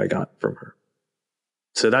arc that I got from her.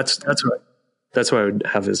 So that's what I would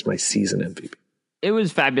have as my season MVP. It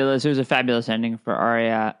was fabulous. It was a fabulous ending for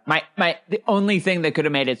Arya. The only thing that could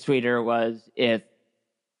have made it sweeter was if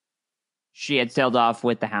she had sailed off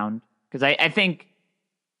with the Hound, because I think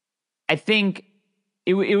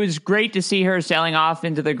it was great to see her sailing off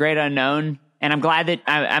into the great unknown, and I'm glad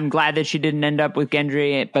that she didn't end up with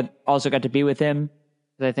Gendry, but also got to be with him,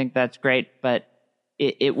 because I think that's great. But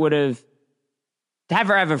it would have, to have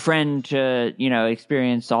her have a friend to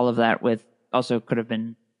experience all of that with also could have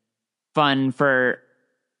been fun for.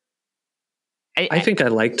 I think I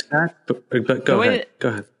liked that, but go ahead. Go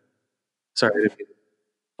ahead. Sorry.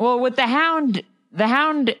 Well, with the Hound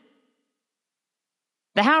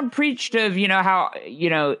preached of, how,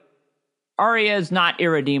 Arya is not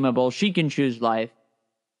irredeemable. She can choose life.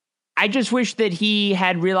 I just wish that he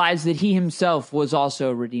had realized that he himself was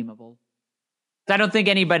also redeemable. I don't think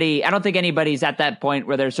anybody's at that point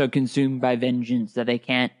where they're so consumed by vengeance that they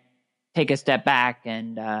can't take a step back.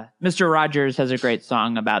 And Mr. Rogers has a great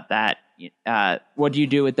song about that. What do you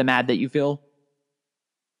do with the mad that you feel?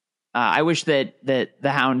 I wish that the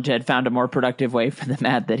Hound had found a more productive way for the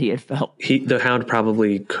mad that he had felt. The Hound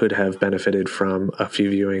probably could have benefited from a few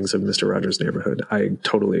viewings of Mr. Rogers' Neighborhood. I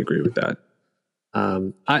totally agree with that.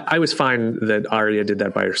 I was fine that Arya did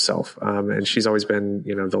that by herself. And she's always been,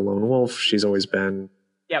 the lone wolf. She's always been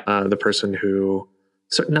the person who,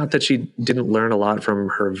 so not that she didn't learn a lot from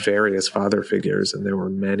her various father figures, and there were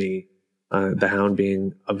many, the Hound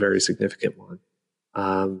being a very significant one.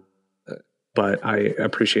 But I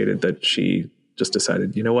appreciated that she just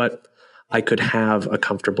decided, you know what, I could have a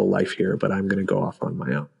comfortable life here, but I'm going to go off on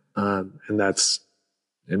my own. And that's,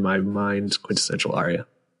 in my mind, quintessential Arya.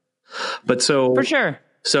 But so for sure.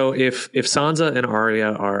 So if Sansa and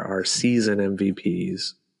Arya are our season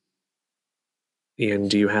MVPs, Ian,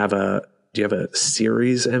 do you have a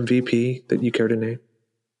series MVP that you care to name?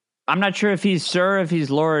 I'm not sure if he's Sir, if he's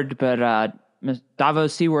Lord, but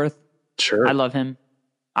Davos Seaworth. Sure, I love him.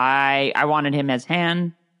 I wanted him as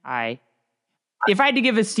Han. If I had to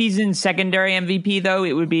give a season secondary MVP, though,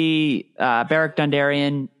 it would be Beric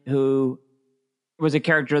Dondarrion, who was a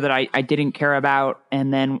character that I didn't care about.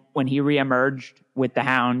 And then when he reemerged with the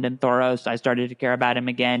Hound and Thoros, I started to care about him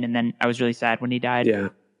again. And then I was really sad when he died. Yeah.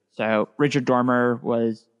 So Richard Dormer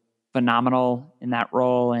was phenomenal in that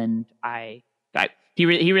role. And he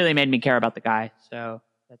really made me care about the guy. So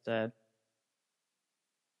that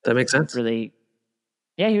makes sense. Really.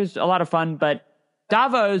 Yeah, he was a lot of fun, but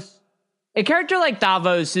Davos, a character like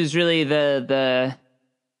Davos is really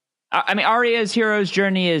Arya's hero's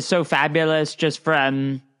journey is so fabulous, just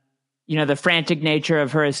from, the frantic nature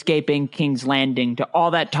of her escaping King's Landing to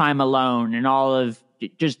all that time alone and all of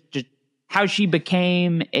just how she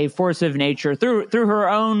became a force of nature through her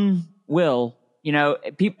own will. You know,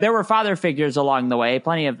 there were father figures along the way,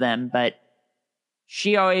 plenty of them, but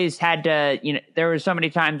she always had to, you know, there were so many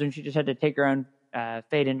times when she just had to take her own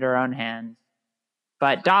fate into her own hands.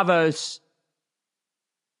 But Davos,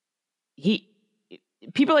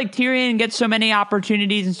 people like Tyrion get so many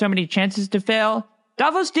opportunities and so many chances to fail.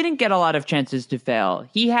 Davos didn't get a lot of chances to fail.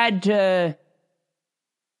 He had to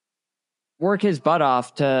work his butt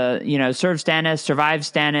off to, you know, serve Stannis, survive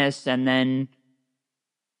Stannis, and then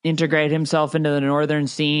integrate himself into the northern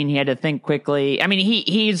scene. He had to think quickly. I mean,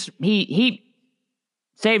 he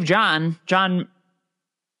saved Jon. Jon,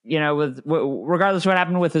 you know, regardless of what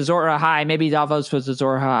happened with Azor Ahai, maybe Davos was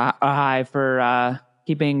Azor Ahai for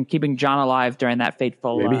keeping Jon alive during that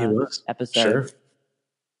fateful maybe he was. episode.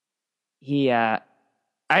 Sure.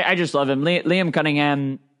 I just love him. Liam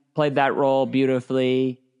Cunningham played that role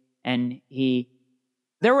beautifully, and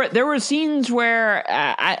there were scenes where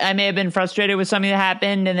I may have been frustrated with something that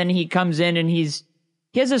happened, and then he comes in and he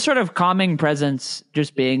has a sort of calming presence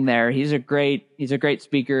just being there. He's a great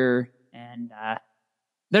speaker, and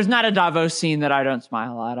there's not a Davos scene that I don't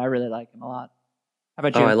smile at. I really like him a lot. How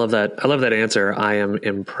about you? Oh, I love that. I love that answer. I am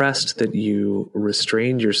impressed that you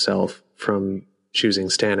restrained yourself from choosing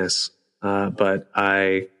Stannis. But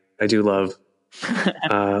I do love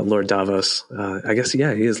Lord Davos. I guess,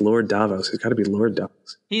 yeah, he is Lord Davos. He's got to be Lord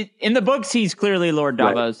Davos. In the books, he's clearly Lord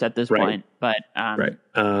Davos at this point. But right.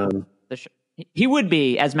 He would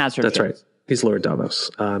be as Master of Ships. That's right. He's Lord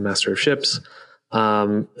Davos, Master of Ships.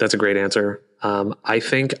 That's a great answer. I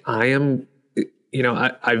think I am, you know,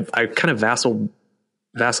 I kind of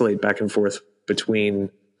vacillate back and forth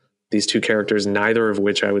between these two characters, neither of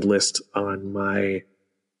which I would list on my,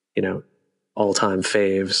 you know, all-time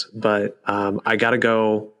faves, but I gotta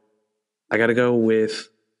go with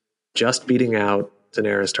just beating out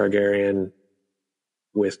Daenerys Targaryen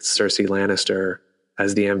with Cersei Lannister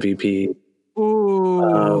as the MVP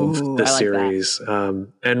of the series.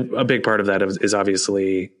 And a big part of that is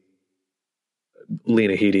obviously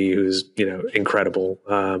Lena Headey, who's, you know, incredible,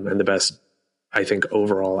 and the best, I think,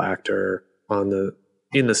 overall actor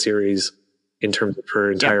in the series in terms of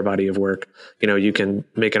her entire body of work. You know, you can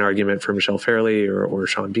make an argument for Michelle Fairley or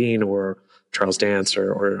Sean Bean or Charles Dance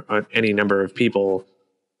or any number of people.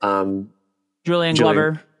 Julian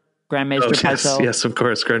Glover, Grand Maester Pycelle. Yes, of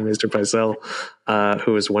course, Grand Maester Pycelle,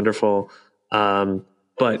 who is wonderful.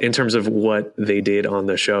 But in terms of what they did on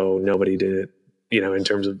the show, nobody did it, you know, in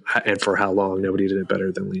terms of, and for how long, nobody did it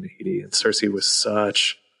better than Lena Headey. And Cersei was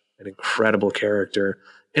such an incredible character.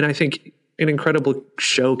 And I think an incredible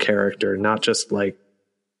show character, not just like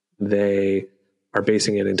they are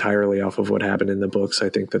basing it entirely off of what happened in the books. I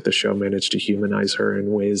think that the show managed to humanize her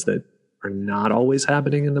in ways that are not always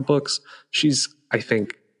happening in the books. She's, I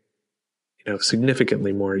think, you know,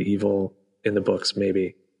 significantly more evil in the books,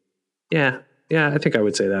 maybe. Yeah, I think I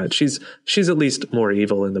would say that. She's at least more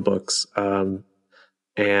evil in the books. And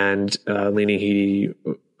Lena Headey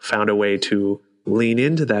found a way to lean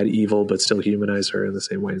into that evil, but still humanize her in the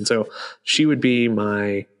same way. And so she would be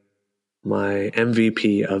my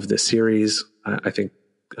MVP of the series. I think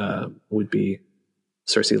would be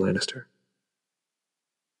Cersei Lannister.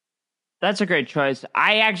 That's a great choice.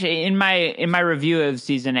 I actually, in my review of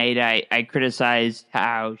season 8, I criticized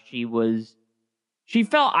how she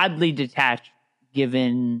felt oddly detached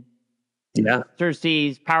given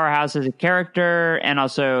Cersei's powerhouse as a character, and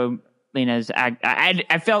also Lena's act.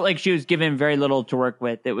 I felt like she was given very little to work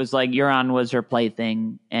with. It was like Euron was her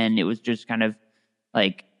plaything, and it was just kind of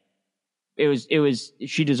like it was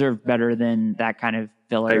she deserved better than that kind of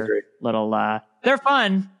filler little they're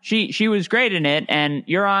fun. She was great in it, and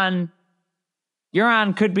Euron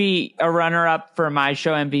could be a runner up for my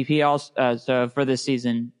show MVP also so for this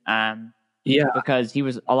season. Because he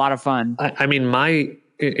was a lot of fun. I mean,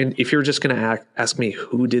 if you're just going to ask me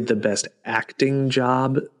who did the best acting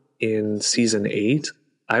job in season 8,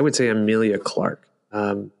 I would say Emilia Clarke.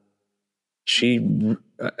 She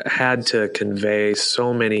had to convey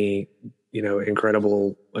so many, you know,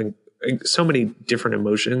 incredible, like, so many different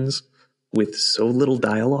emotions with so little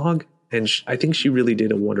dialogue. And I think she really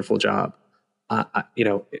did a wonderful job. You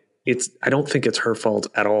know, I don't think it's her fault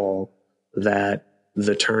at all that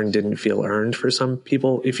the turn didn't feel earned for some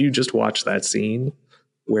people. If you just watch that scene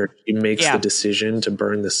where she makes the decision to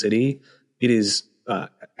burn the city, it is, I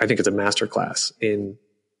think it's a masterclass in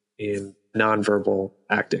nonverbal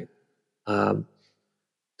acting.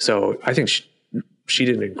 So I think she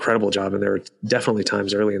did an incredible job. And there were definitely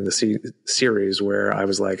times early in the series where I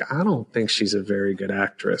was like, I don't think she's a very good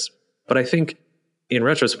actress. But I think in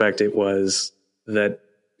retrospect, it was that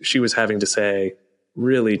she was having to say,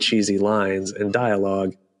 really cheesy lines and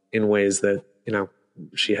dialogue in ways that,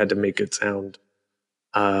 she had to make it sound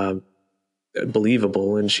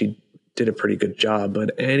believable, and she did a pretty good job.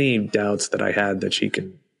 But any doubts that I had that she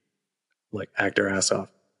can like act her ass off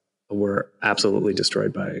were absolutely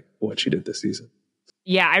destroyed by what she did this season.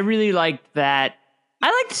 Yeah, I really liked that.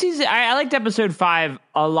 I liked season. I liked episode 5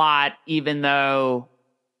 a lot, even though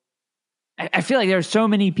I feel like there's so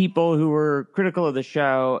many people who were critical of the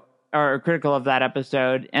show or critical of that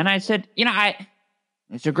episode. And I said,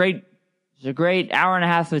 it's a great hour and a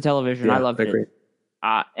half of television. Yeah, I loved agree.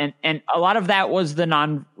 it. And a lot of that was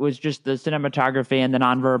just the cinematography and the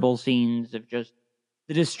nonverbal scenes of just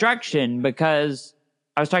the destruction, because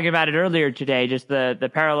I was talking about it earlier today, just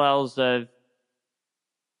the parallels of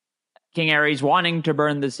King Aerys wanting to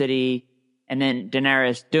burn the city and then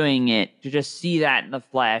Daenerys doing it, to just see that in the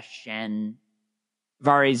flesh. And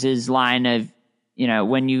Varys' line of,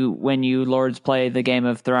 when you lords play the Game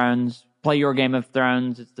of Thrones, play your Game of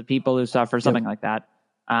Thrones, it's the people who suffer, something like that.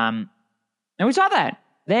 And we saw that.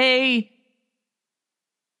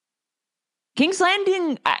 King's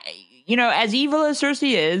Landing, as evil as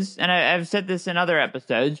Cersei is, and I've said this in other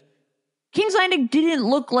episodes, King's Landing didn't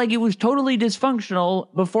look like it was totally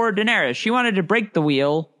dysfunctional before Daenerys. She wanted to break the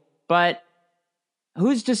wheel, but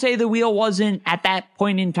who's to say the wheel wasn't at that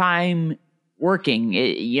point in time working?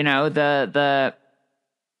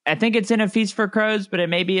 I think it's in A Feast for Crows, but it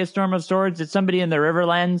may be A Storm of Swords. It's somebody in the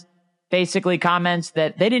Riverlands basically comments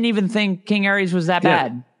that they didn't even think King Aerys was that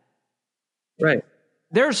bad. Right.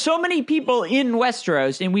 There are so many people in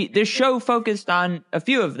Westeros, and this show focused on a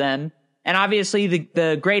few of them. And obviously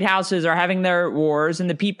the great houses are having their wars, and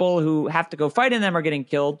the people who have to go fight in them are getting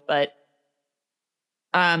killed. But,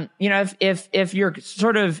 if your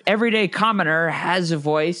sort of everyday commoner has a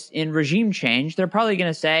voice in regime change, they're probably going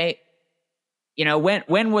to say,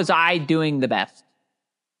 when was I doing the best?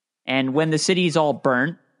 And when the city's all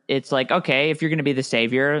burnt, it's like, okay, if you're going to be the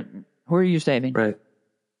savior, who are you saving? Right.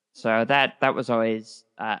 So that was always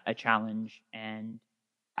a challenge. And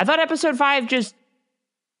I thought episode 5 just,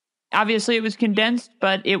 obviously it was condensed,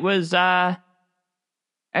 but it was great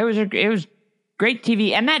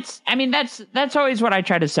TV. And that's always what I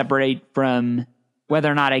try to separate from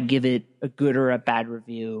whether or not I give it a good or a bad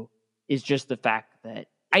review, is just the fact that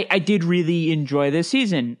I did really enjoy this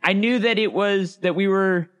season. I knew that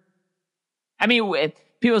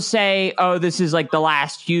people say, oh, this is like the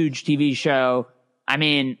last huge TV show.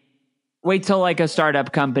 Wait till like a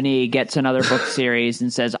startup company gets another book series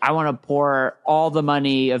and says, I want to pour all the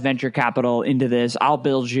money of venture capital into this. I'll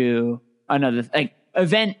build you another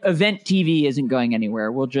event TV isn't going anywhere.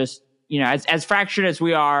 We'll just, as fractured as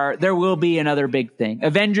we are, there will be another big thing.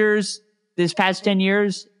 Avengers this past 10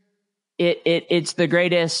 years, it's the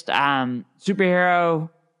greatest superhero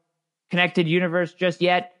connected universe just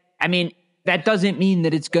yet. That doesn't mean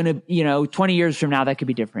that it's going to, 20 years from now, that could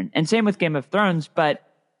be different. And same with Game of Thrones. But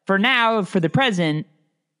for now, for the present,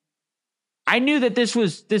 I knew that this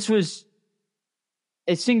was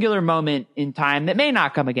a singular moment in time that may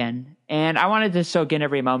not come again. And I wanted to soak in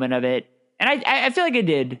every moment of it. And I feel like I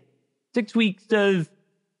did. 6 weeks of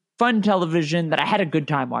fun television that I had a good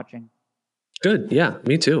time watching. Good. Yeah,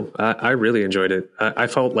 me too. I really enjoyed it. I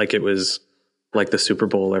felt like it was like the Super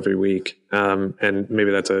Bowl every week. And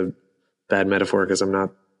maybe that's a bad metaphor because I'm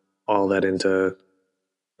not all that into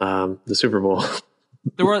the Super Bowl.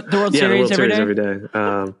 The World Yeah, Series, the World Series every day.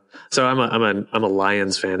 day. So I'm a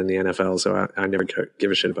Lions fan in the NFL, so I never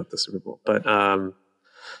give a shit about the Super Bowl. But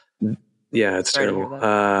yeah, it's terrible.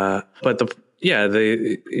 But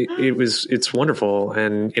it's wonderful,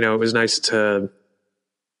 and it was nice to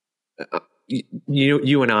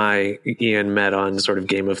you and I, Ian, met on sort of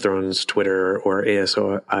Game of Thrones Twitter or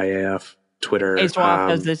ASOIAF Twitter.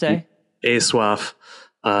 ASWAF, as they say. ASWAF,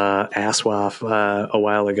 a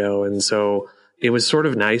while ago, and so it was sort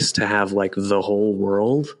of nice to have like the whole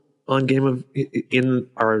world on in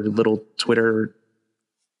our little Twitter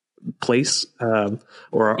place,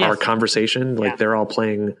 or our conversation. Like they're all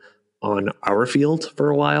playing on our field for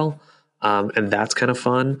a while. And that's kind of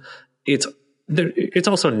fun. It's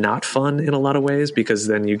also not fun in a lot of ways, because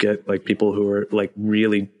then you get like people who are like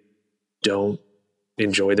really don't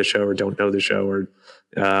enjoy the show or don't know the show, or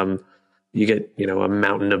you get, a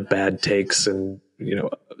mountain of bad takes and,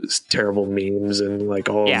 terrible memes and like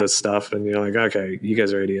all of this stuff. And you're like, okay, you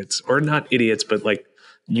guys are idiots, or not idiots, but like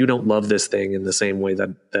you don't love this thing in the same way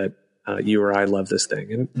that you or I love this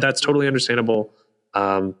thing. And that's totally understandable.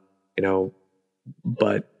 But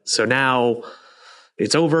so now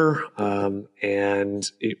it's over.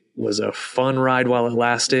 And it was a fun ride while it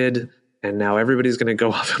lasted. And now everybody's going to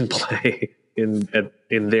go off and play in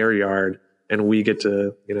their yard and we get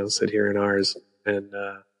to, sit here in ours and,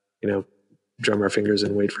 drum our fingers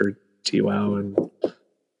and wait for TWOW and,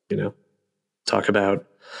 talk about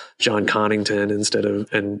John Connington instead of,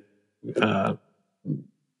 and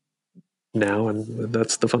now, and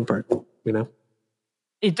that's the fun part,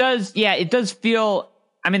 It does. Yeah, it does feel,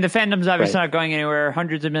 I mean, the fandom's obviously not going anywhere.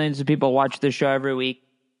 Hundreds of millions of people watch this show every week.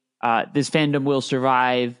 This fandom will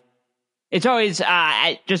survive. It's always,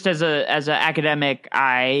 just as an academic,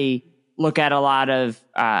 I look at a lot of,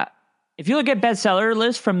 if you look at bestseller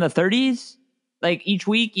lists from the 30s, like each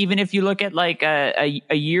week, even if you look at like a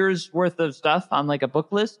year's worth of stuff on like a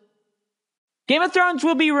book list, Game of Thrones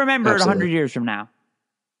will be remembered 100 years from now.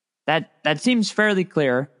 That seems fairly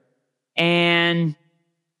clear. And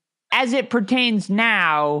as it pertains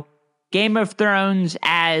now, Game of Thrones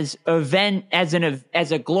as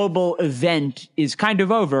a global event is kind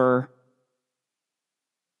of over.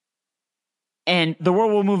 And the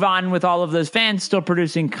world will move on with all of those fans still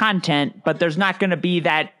producing content, but there's not going to be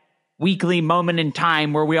that weekly moment in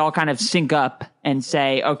time where we all kind of sync up and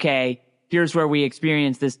say, okay, here's where we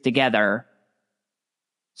experience this together.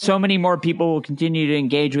 So many more people will continue to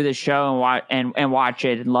engage with this show and watch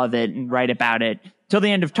it and love it and write about it till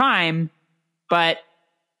the end of time. But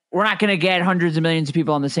we're not going to get hundreds of millions of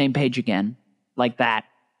people on the same page again like that.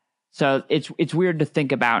 So it's weird to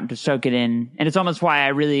think about and to soak it in. And it's almost why I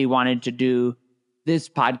really wanted to do this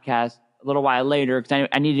podcast a little while later, because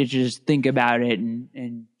I needed to just think about it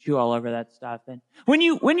and chew all over that stuff. And when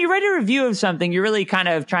you write a review of something, you're really kind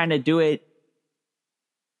of trying to do it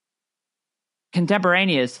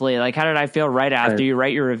contemporaneously. Like, how did I feel right after you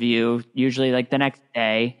write your review? Usually like the next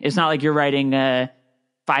day. It's not like you're writing a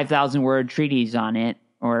 5,000 word treatise on it,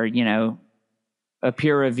 or, a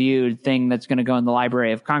peer-reviewed thing that's going to go in the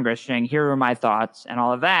Library of Congress saying, here are my thoughts and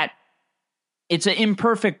all of that. It's an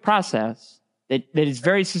imperfect process that is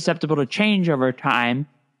very susceptible to change over time,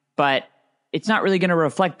 but it's not really going to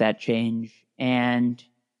reflect that change. And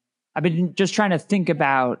I've been just trying to think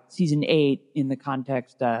about season 8 in the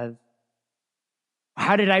context of,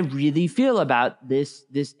 how did I really feel about this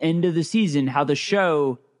end of the season, how the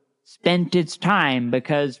show spent its time?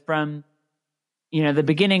 Because from, the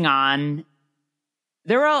beginning on,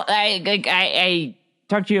 there were all, I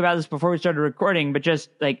talked to you about this before we started recording, but just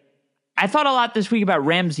like, I thought a lot this week about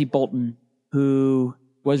Ramsay Bolton, who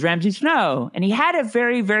was Ramsay Snow, and he had a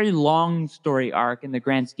very, very long story arc in the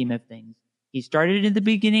grand scheme of things. He started in the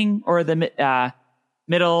beginning or the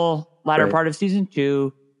latter part of season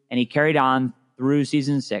 2, and he carried on through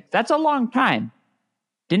season 6. That's a long time.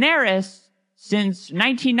 Daenerys, since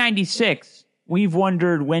 1996, we've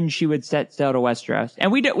wondered when she would set sail to Westeros,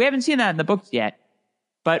 and we haven't seen that in the books yet.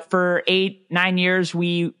 But for 8-9 years,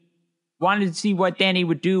 we wanted to see what Dany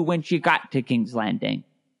would do when she got to King's Landing.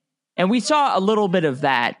 And we saw a little bit of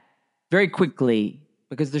that very quickly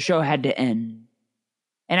because the show had to end.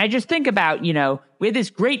 And I just think about, we had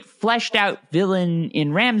this great fleshed out villain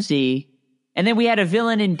in Ramsay, and then we had a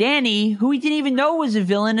villain in Dany who we didn't even know was a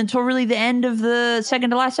villain until really the end of the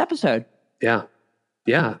second to last episode. Yeah.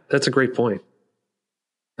 Yeah, that's a great point.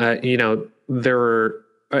 There were...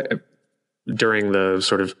 during the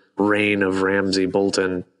sort of reign of Ramsay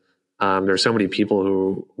Bolton, there are so many people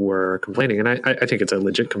who were complaining, and I think it's a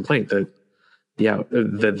legit complaint that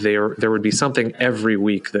there would be something every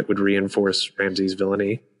week that would reinforce Ramsay's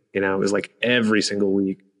villainy. It was like every single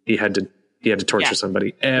week he had to torture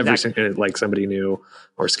somebody, like somebody new,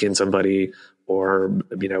 or skin somebody, or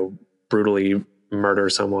brutally murder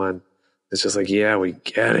someone. It's just like, yeah, we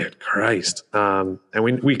get it, Christ. And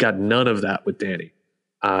we got none of that with Dany.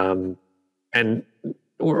 And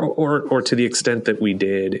or to the extent that we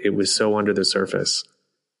did, it was so under the surface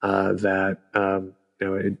that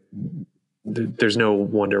there's no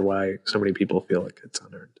wonder why so many people feel like it's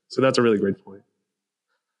unearned. So that's a really great point.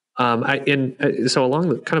 So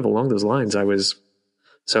along those lines,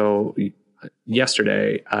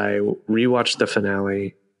 yesterday I rewatched the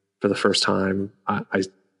finale for the first time. I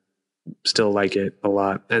still like it a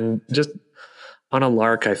lot, and just on a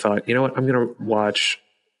lark, I thought, you know what, I'm going to watch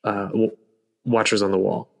Watchers on the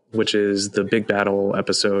Wall, which is the big battle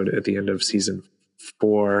episode at the end of season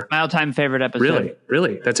 4. My all-time favorite episode.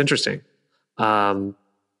 Really, that's interesting. I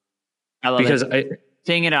love because it.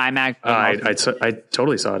 Seeing it in IMAX. I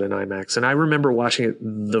totally saw it in IMAX, and I remember watching it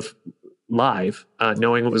live,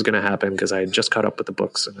 knowing what was going to happen because I had just caught up with the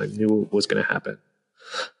books and I knew what was going to happen.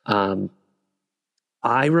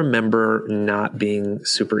 I remember not being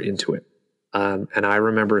super into it, and I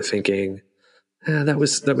remember thinking, that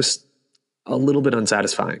was a little bit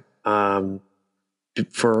unsatisfying.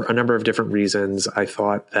 For a number of different reasons, I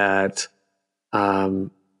thought that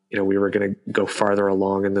we were going to go farther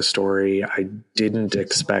along in the story. I didn't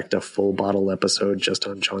expect a full bottle episode just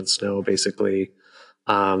on Jon Snow, basically.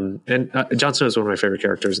 And Jon Snow is one of my favorite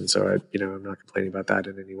characters, and so I'm not complaining about that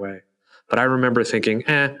in any way. But I remember thinking,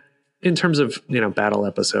 in terms of battle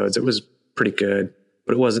episodes, it was pretty good,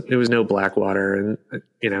 but it was no Blackwater. And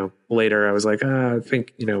later I was like, I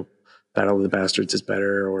think Battle of the Bastards is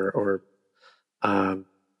better, or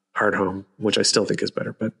Hardhome, which I still think is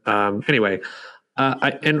better. But anyway.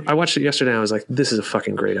 I watched it yesterday and I was like, this is a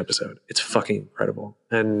fucking great episode. It's fucking incredible.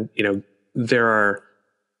 And, there are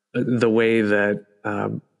the way that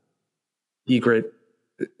Ygritte,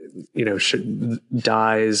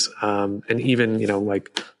 dies. And even,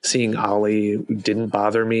 like seeing Ollie didn't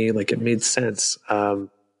bother me. Like it made sense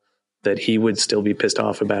that he would still be pissed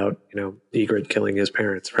off about, Ygritte killing his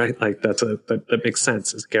parents, right? Like that makes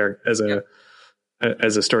sense as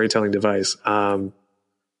a storytelling device.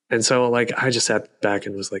 And so like, I just sat back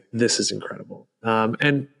and was like, this is incredible.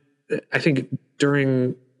 And I think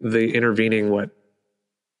during the intervening,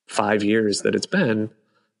 5 years that it's been,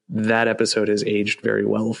 that episode has aged very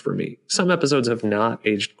well for me. Some episodes have not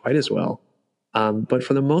aged quite as well. But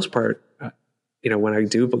for the most part, when I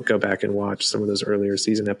do go back and watch some of those earlier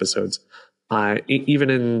season episodes, even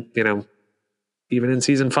in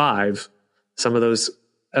season 5, some of those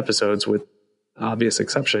episodes, with obvious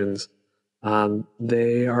exceptions,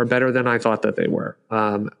 they are better than I thought that they were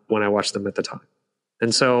when I watched them at the time.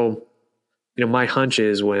 And so, my hunch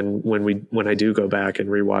is when I do go back and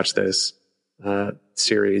rewatch this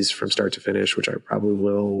series from start to finish, which I probably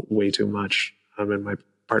will way too much, and my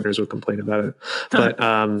partners will complain about it, but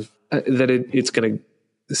that it's going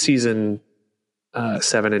to season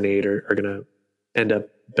 7 and 8 are going to end up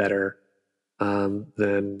better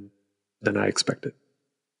than I expected.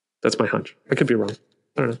 That's my hunch. I could be wrong.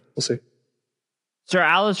 I don't know. We'll see. Sir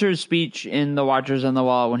Alistair's speech in The Watchers on the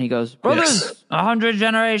Wall when he goes, "Brothers, 100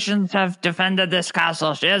 generations have defended this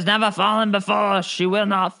castle. She has never fallen before. She will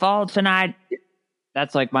not fall tonight."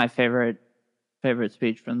 That's like my favorite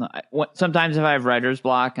speech from sometimes if I have writer's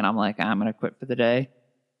block and I'm like, I'm going to quit for the day,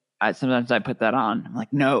 sometimes I put that on. I'm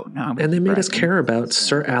like, no. And they made us care about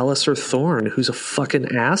Sir Alistair Thorne, who's a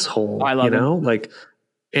fucking asshole. Oh, I love him. Like,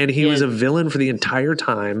 and he was a villain for the entire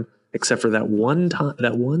time, except for that one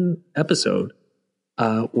episode.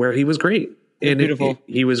 Where he was great. And beautiful.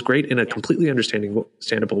 He was great in a completely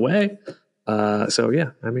understandable way. So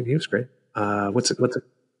yeah, I mean, he was great. What's it?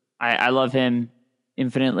 I love him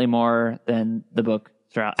infinitely more than the book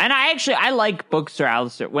Sir Alistair. And I like book Sir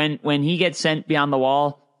Alistair. When he gets sent beyond the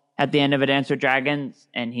wall at the end of A Dance with Dragons,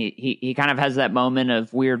 and he kind of has that moment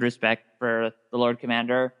of weird respect for the Lord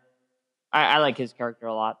Commander. I like his character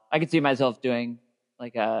a lot. I could see myself doing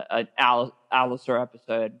like a Alistair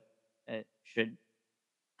episode. It should.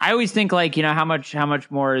 I always think like, how much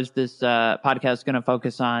more is this podcast going to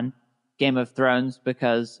focus on Game of Thrones?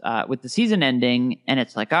 Because with the season ending, and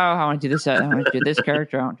it's like, I want to do this, I want to do this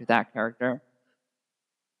character, I want to do that character,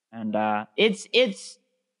 and it's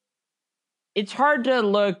hard to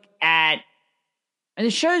look at. And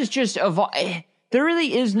the show's just there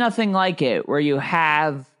really is nothing like it, where you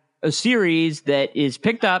have a series that is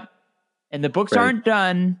picked up, and the books aren't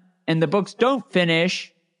done, and the books don't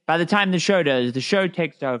finish. By the time the show does, the show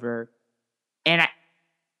takes over. And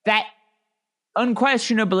that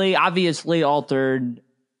unquestionably, obviously altered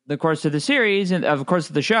the course of the series and of course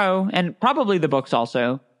of the show, and probably the books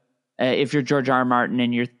also. If you're George R. R. Martin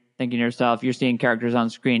and you're thinking to yourself, you're seeing characters on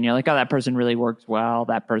screen, you're like, oh, that person really works well.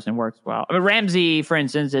 That person works well. I mean, Ramsay, for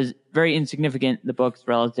instance, is very insignificant in the books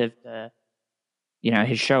relative to,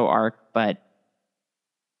 his show arc. But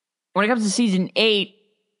when it comes to season 8,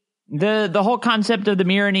 the whole concept of the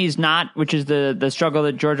Myronese knot, which is the struggle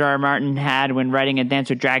that George R. R. Martin had when writing A Dance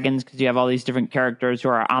with Dragons, because you have all these different characters who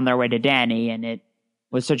are on their way to Dany, and it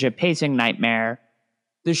was such a pacing nightmare.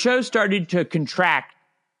 The show started to contract,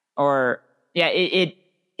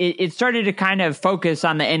 it started to kind of focus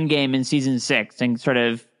on the end game in season 6 and sort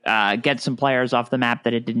of get some players off the map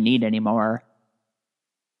that it didn't need anymore.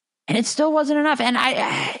 And it still wasn't enough. And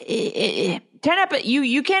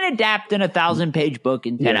you can't adapt an 1,000-page book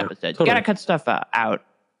in 10 episodes. Totally. You got to cut stuff out.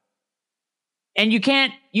 And you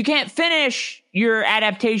can't finish your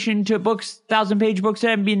adaptation to 1,000-page books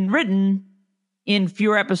that haven't been written in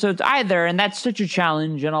fewer episodes either. And that's such a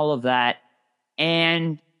challenge and all of that.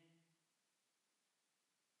 And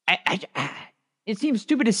it seems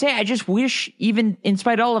stupid to say, I just wish, even in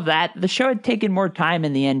spite of all of that, the show had taken more time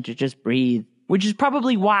in the end to just breathe, which is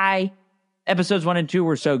probably why episodes 1 and 2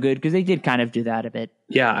 were so good, because they did kind of do that a bit.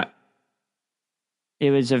 Yeah.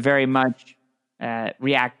 It was a very much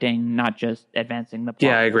reacting, not just advancing the plot.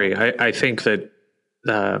 Yeah, I agree. I think that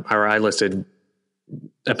or I listed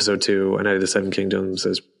episode 2, A Night of the Seven Kingdoms,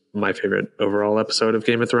 as my favorite overall episode of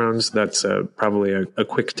Game of Thrones. That's probably a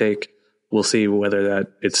quick take. We'll see whether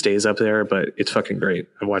it stays up there, but it's fucking great.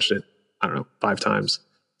 I've watched it, I don't know, 5 times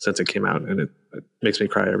since it came out, and it makes me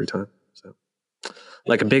cry every time. So,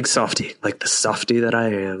 like a big softie, like the softie that I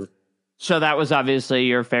am. So that was obviously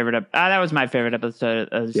your favorite. That was my favorite episode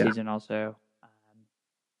of the season. Also,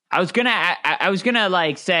 I was gonna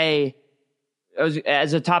like say,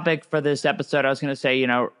 as a topic for this episode, I was gonna say,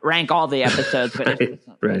 rank all the episodes, but it's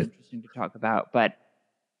not really interesting to talk about. But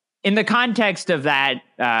in the context of that,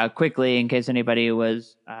 quickly, in case anybody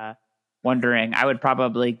was wondering, I would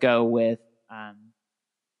probably go with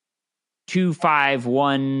 2, 5,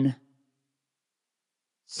 1,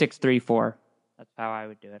 6, 3, 4. That's how I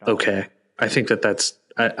would do it. Okay. I think that's,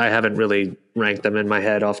 I haven't really ranked them in my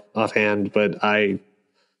head offhand, but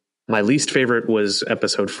my least favorite was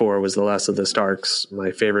episode 4, was The Last of the Starks.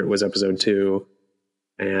 My favorite was episode 2.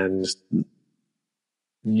 And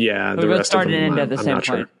yeah, the rest of them, at the same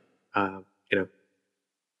point. Sure.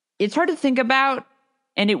 It's hard to think about,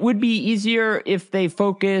 and it would be easier if they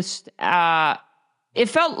focused. It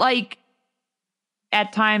felt like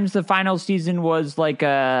at times the final season was like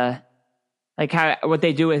what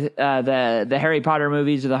they do with the Harry Potter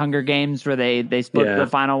movies or the Hunger Games, where they split the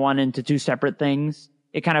final one into 2 separate things.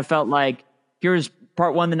 It kind of felt like here's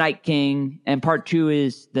part 1, the Night King, and part 2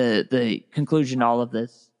 is the conclusion to all of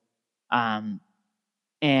this.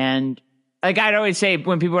 And like I'd always say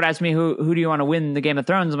when people would ask me who do you want to win the Game of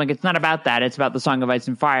Thrones, I'm like, it's not about that. It's about the Song of Ice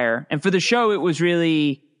and Fire. And for the show,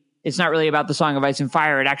 it's not really about the Song of Ice and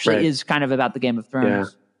Fire. It actually is kind of about the Game of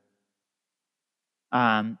Thrones.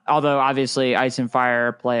 Yeah. Although obviously Ice and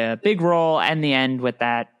Fire play a big role in the end with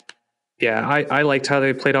that. Yeah, I liked how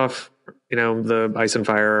they played off, the Ice and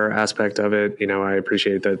Fire aspect of it. I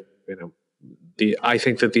appreciate that, I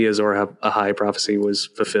think that the Azor Ahai prophecy was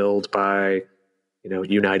fulfilled by,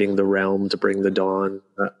 uniting the realm to bring the dawn.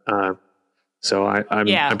 So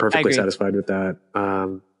I'm perfectly satisfied with that.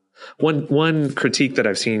 One critique that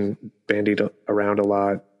I've seen bandied around a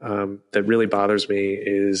lot, that really bothers me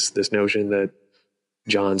is this notion that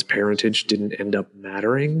Jon's parentage didn't end up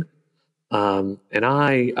mattering. And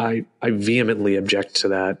I vehemently object to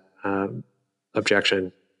that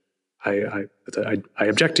objection. I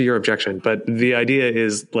object to your objection, but the idea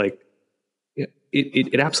is like,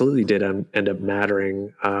 it absolutely did end up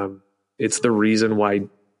mattering. It's the reason why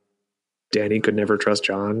Dany could never trust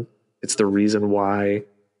Jon. It's the reason why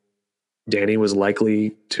Dany was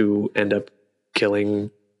likely to end up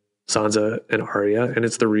killing Sansa and Arya. And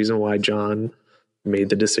it's the reason why Jon made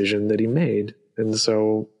the decision that he made. And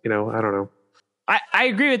so, I don't know. I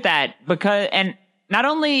agree with that, because, and not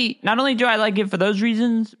only do I like it for those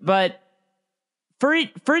reasons, but for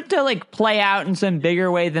it to like play out in some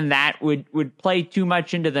bigger way than that would play too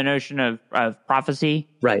much into the notion of prophecy.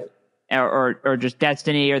 Right. Or just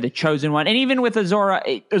destiny or the chosen one. And even with Azor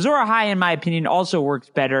Ahai, in my opinion, also works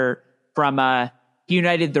better from a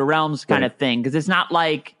united the realms kind of thing. Because it's not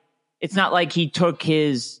like he took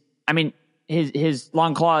his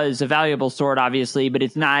long claw is a valuable sword, obviously, but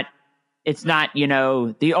it's not,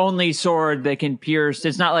 the only sword that can pierce.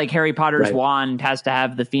 It's not like Harry Potter's wand has to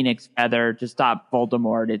have the phoenix feather to stop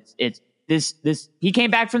Voldemort. It's this, he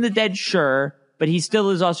came back from the dead, sure, but he still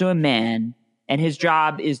is also a man. And his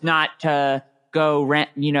job is not to go,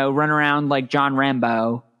 run around like John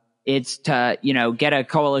Rambo. It's to, get a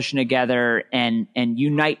coalition together and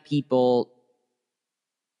unite people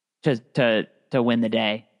to win the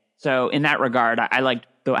day. So in that regard, I liked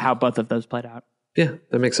how both of those played out. Yeah,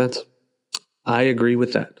 that makes sense. I agree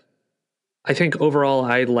with that. I think overall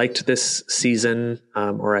I liked this season,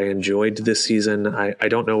 or I enjoyed this season. I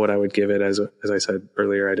don't know what I would give it, as I said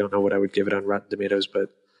earlier. I don't know what I would give it on Rotten Tomatoes,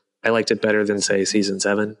 but I liked it better than, say, season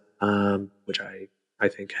 7, which I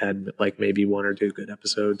think had like maybe 1 or 2 good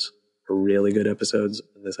episodes, or really good episodes.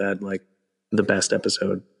 And this had like the best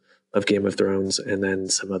episode of Game of Thrones, and then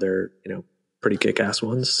some other, pretty kick-ass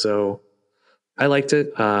ones. So I liked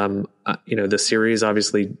it. The series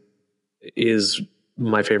obviously is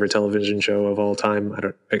my favorite television show of all time.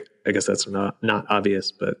 I guess that's not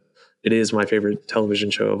obvious, but it is my favorite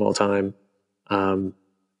television show of all time.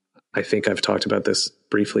 I think I've talked about this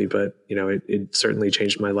briefly, but it certainly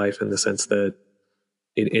changed my life in the sense that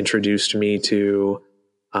it introduced me to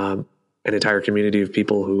an entire community of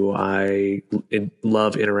people who I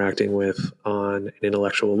love interacting with on an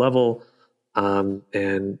intellectual level.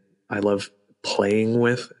 And I love playing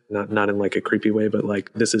with, not in like a creepy way, but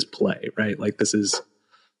like this is play, right? Like this is,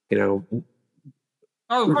 Oh,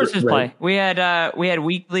 of course it's play. We had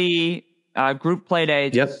weekly group play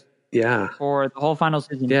dates. Yep. Yeah. For the whole final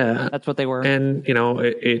season. Yeah. That's what they were. And, you know,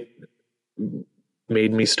 it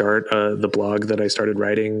made me start the blog that I started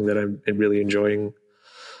writing, that I'm really enjoying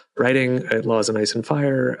writing, at Laws and Ice and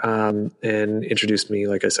Fire, and introduced me,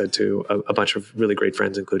 like I said, to a bunch of really great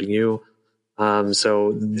friends, including you.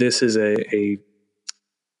 So this is a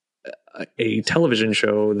television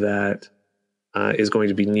show that is going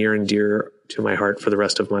to be near and dear to my heart for the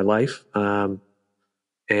rest of my life.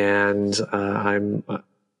 And I'm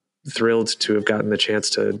thrilled to have gotten the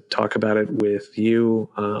chance to talk about it with you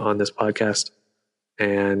on this podcast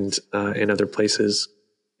and in other places.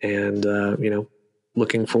 And, you know,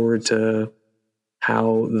 looking forward to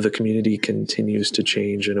how the community continues to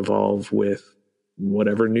change and evolve with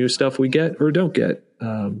whatever new stuff we get or don't get.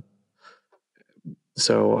 That's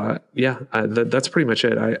pretty much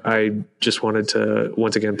it. I just wanted to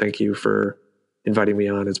once again thank you for inviting me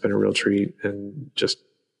on. It's been a real treat, and just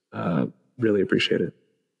really appreciate it.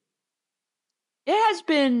 It has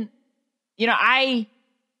been, you know,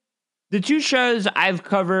 the two shows I've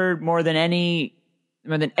covered more than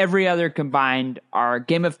every other combined are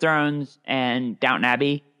Game of Thrones and Downton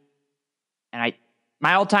Abbey. And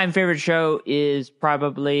my all-time favorite show is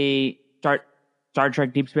probably Star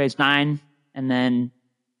Trek Deep Space Nine, and then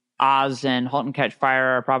Oz and *Halt and Catch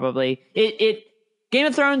Fire* are probably Game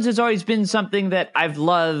of Thrones has always been something that I've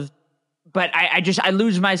loved, but I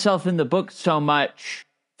lose myself in the book so much.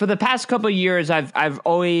 For the past couple of years, I've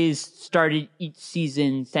always started each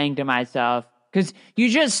season saying to myself, because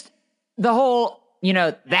the whole, you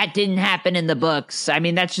know, that didn't happen in the books. I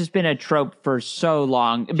mean, that's just been a trope for so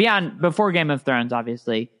long, before Game of Thrones,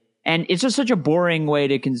 obviously. And it's just such a boring way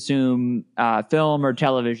to consume film or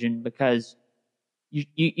television, because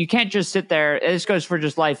you can't just sit there. This goes for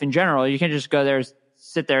just life in general. You can't just go there,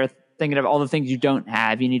 sit there thinking of all the things you don't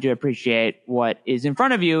have. You need to appreciate what is in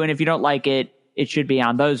front of you. And if you don't like it, it should be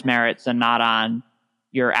on those merits and not on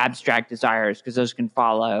your abstract desires, because those can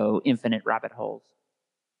follow infinite rabbit holes.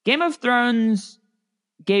 Game of Thrones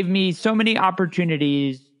gave me so many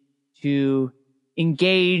opportunities to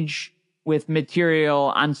engage with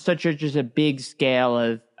material on such just a big scale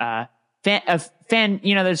of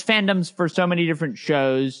you know, there's fandoms for so many different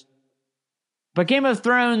shows, but Game of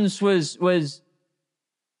Thrones was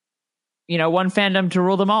you know, one fandom to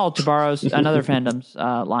rule them all, to borrow another fandom's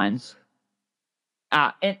lines.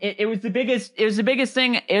 And it was the biggest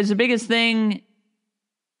thing,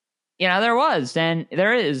 you know, there was, and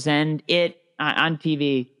there is, and on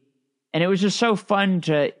TV. And it was just so fun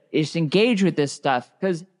to just engage with this stuff,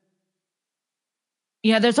 because,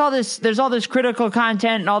 you know, there's all this critical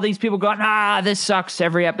content and all these people going, this sucks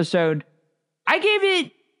every episode. I gave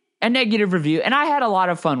it a negative review, and I had a lot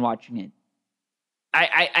of fun watching it.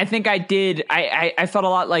 I think I did. I felt a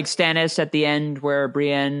lot like Stannis at the end, where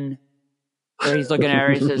Brienne, where he's looking at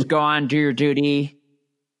her, he says, "Go on, do your duty."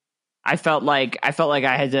 I felt like I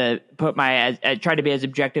had to try to be as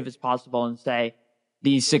objective as possible and say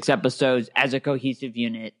these 6 episodes as a cohesive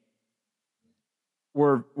unit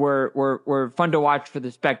were fun to watch for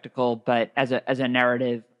the spectacle, but as a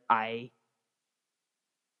narrative, I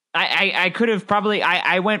could have probably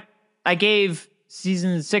I gave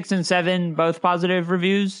seasons 6 and 7 both positive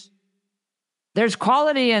reviews. There's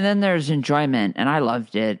quality and then there's enjoyment, and I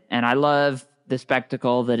loved it, and I love the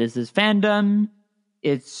spectacle that is this fandom.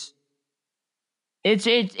 It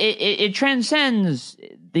transcends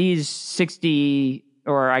these 60,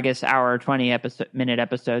 or I guess hour 20 minute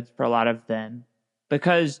episodes for a lot of them,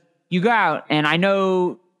 because you go out, and I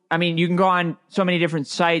mean, you can go on so many different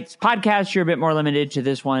sites. Podcasts, you're a bit more limited to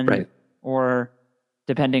this one, right? Or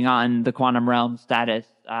depending on the Quantum Realm status,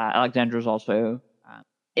 Alexandra's also.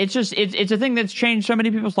 It's a thing that's changed so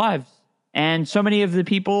many people's lives, and so many of the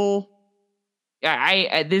people.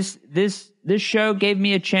 This show gave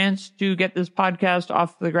me a chance to get this podcast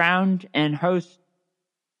off the ground and host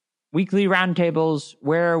weekly roundtables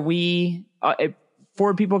where we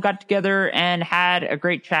 4 people got together and had a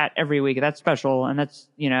great chat every week. That's special, and that's,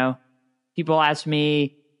 you know, people ask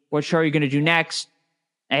me, what show are you going to do next?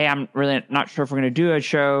 Hey, I'm really not sure if we're going to do a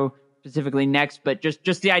show specifically next, but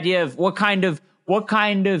just the idea of what kind of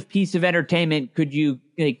piece of entertainment could you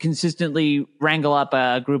consistently wrangle up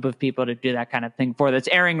a group of people to do that kind of thing for, that's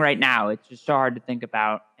airing right now. It's just so hard to think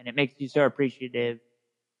about, and it makes you so appreciative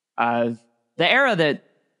of the era that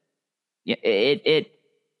it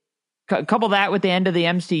couple that with the end of the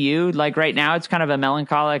MCU. Like right now, it's kind of a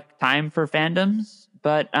melancholic time for fandoms,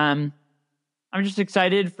 but I'm just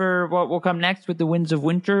excited for what will come next with the Winds of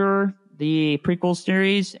Winter, the prequel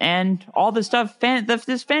series, and all the stuff.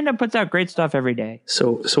 This fandom puts out great stuff every day.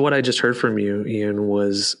 So what I just heard from you, Ian,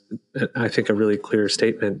 was, I think, a really clear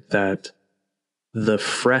statement that the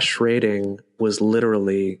fresh rating was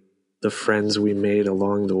literally the friends we made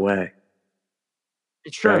along the way.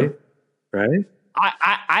 It's true. Right?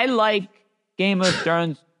 I like Game of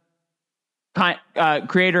Thrones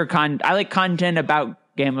creator content. I like content about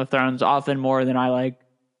Game of Thrones often more than I like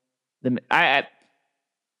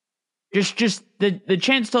just the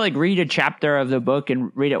chance to like read a chapter of the book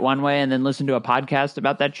and read it one way and then listen to a podcast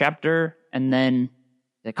about that chapter and then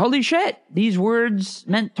like, holy shit, these words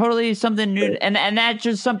meant totally something new. And that's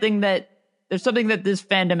just something that there's something that this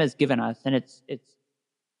fandom has given us. And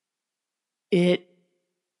it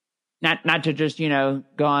not to just, go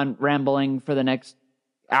on rambling for the next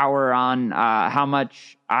hour on how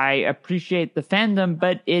much I appreciate the fandom,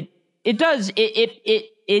 but it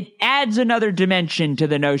adds another dimension to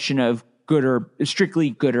the notion of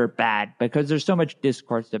strictly good or bad, because there's so much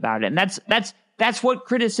discourse about it. And that's what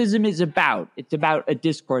criticism is about. It's about a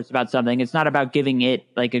discourse about something. It's not about giving it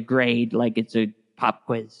like a grade, like it's a pop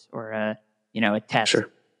quiz or a test. Sure.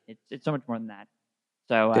 It's so much more than that.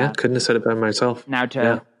 So couldn't have said it by myself. Now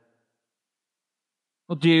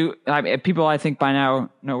we'll do. People I think by now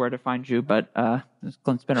know where to find you, but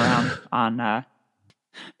Clint's been around on our.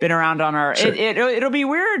 Sure. It'll be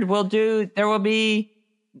weird. There will be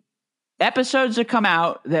episodes that come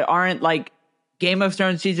out that aren't like Game of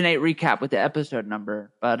Thrones season 8 recap with the episode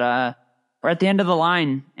number, but we're at the end of the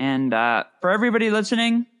line. And for everybody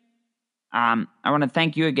listening, I want to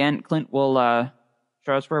thank you again. Clint will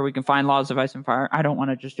show us where we can find Laws of Ice and Fire. I don't want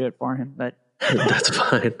to just do it for him, but that's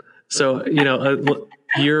fine. So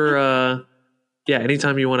you're. Yeah,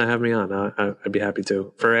 anytime you want to have me on, I'd be happy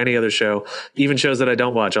to. For any other show, even shows that I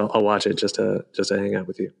don't watch, I'll watch it just to hang out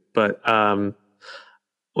with you. But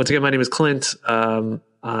once again, my name is Clint. You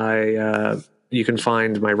can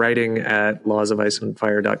find my writing at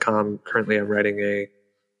lawsoficeandfire.com. Currently, I'm writing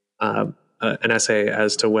an essay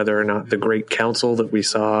as to whether or not the Great Council that we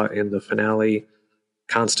saw in the finale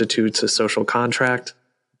constitutes a social contract.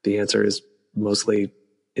 The answer is mostly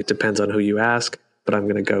it depends on who you ask. But I'm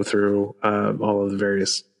going to go through all of the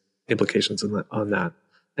various implications on that.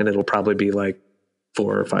 And it'll probably be like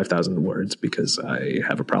 4,000 or 5,000 words because I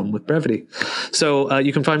have a problem with brevity. So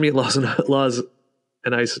you can find me at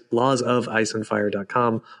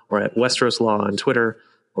lawsoficeandfire.com or at Westeros Law on Twitter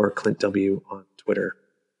or Clint W on Twitter.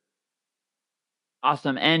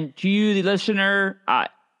 Awesome. And to you, the listener,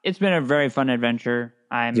 it's been a very fun adventure.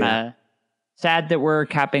 I'm sad that we're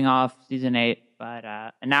capping off season 8, but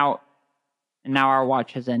and now our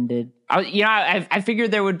watch has ended. I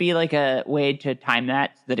figured there would be like a way to time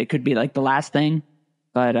that so that it could be like the last thing,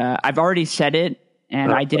 but I've already said it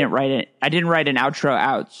and I didn't write it. I didn't write an outro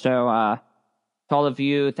out. So to all of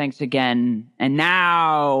you, thanks again. And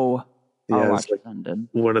now our watch has ended.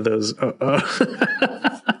 One of those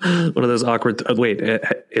awkward. Wait,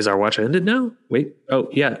 is our watch ended now? Wait. Oh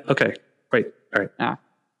yeah. Okay. Right. All right. Okay.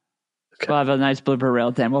 We'll have a nice blooper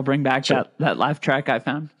reel then. We'll bring back that laugh track I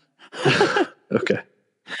found. Okay.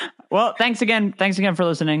 Well, thanks again for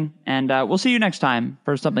listening, and we'll see you next time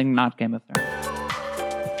for something not Game of Thrones.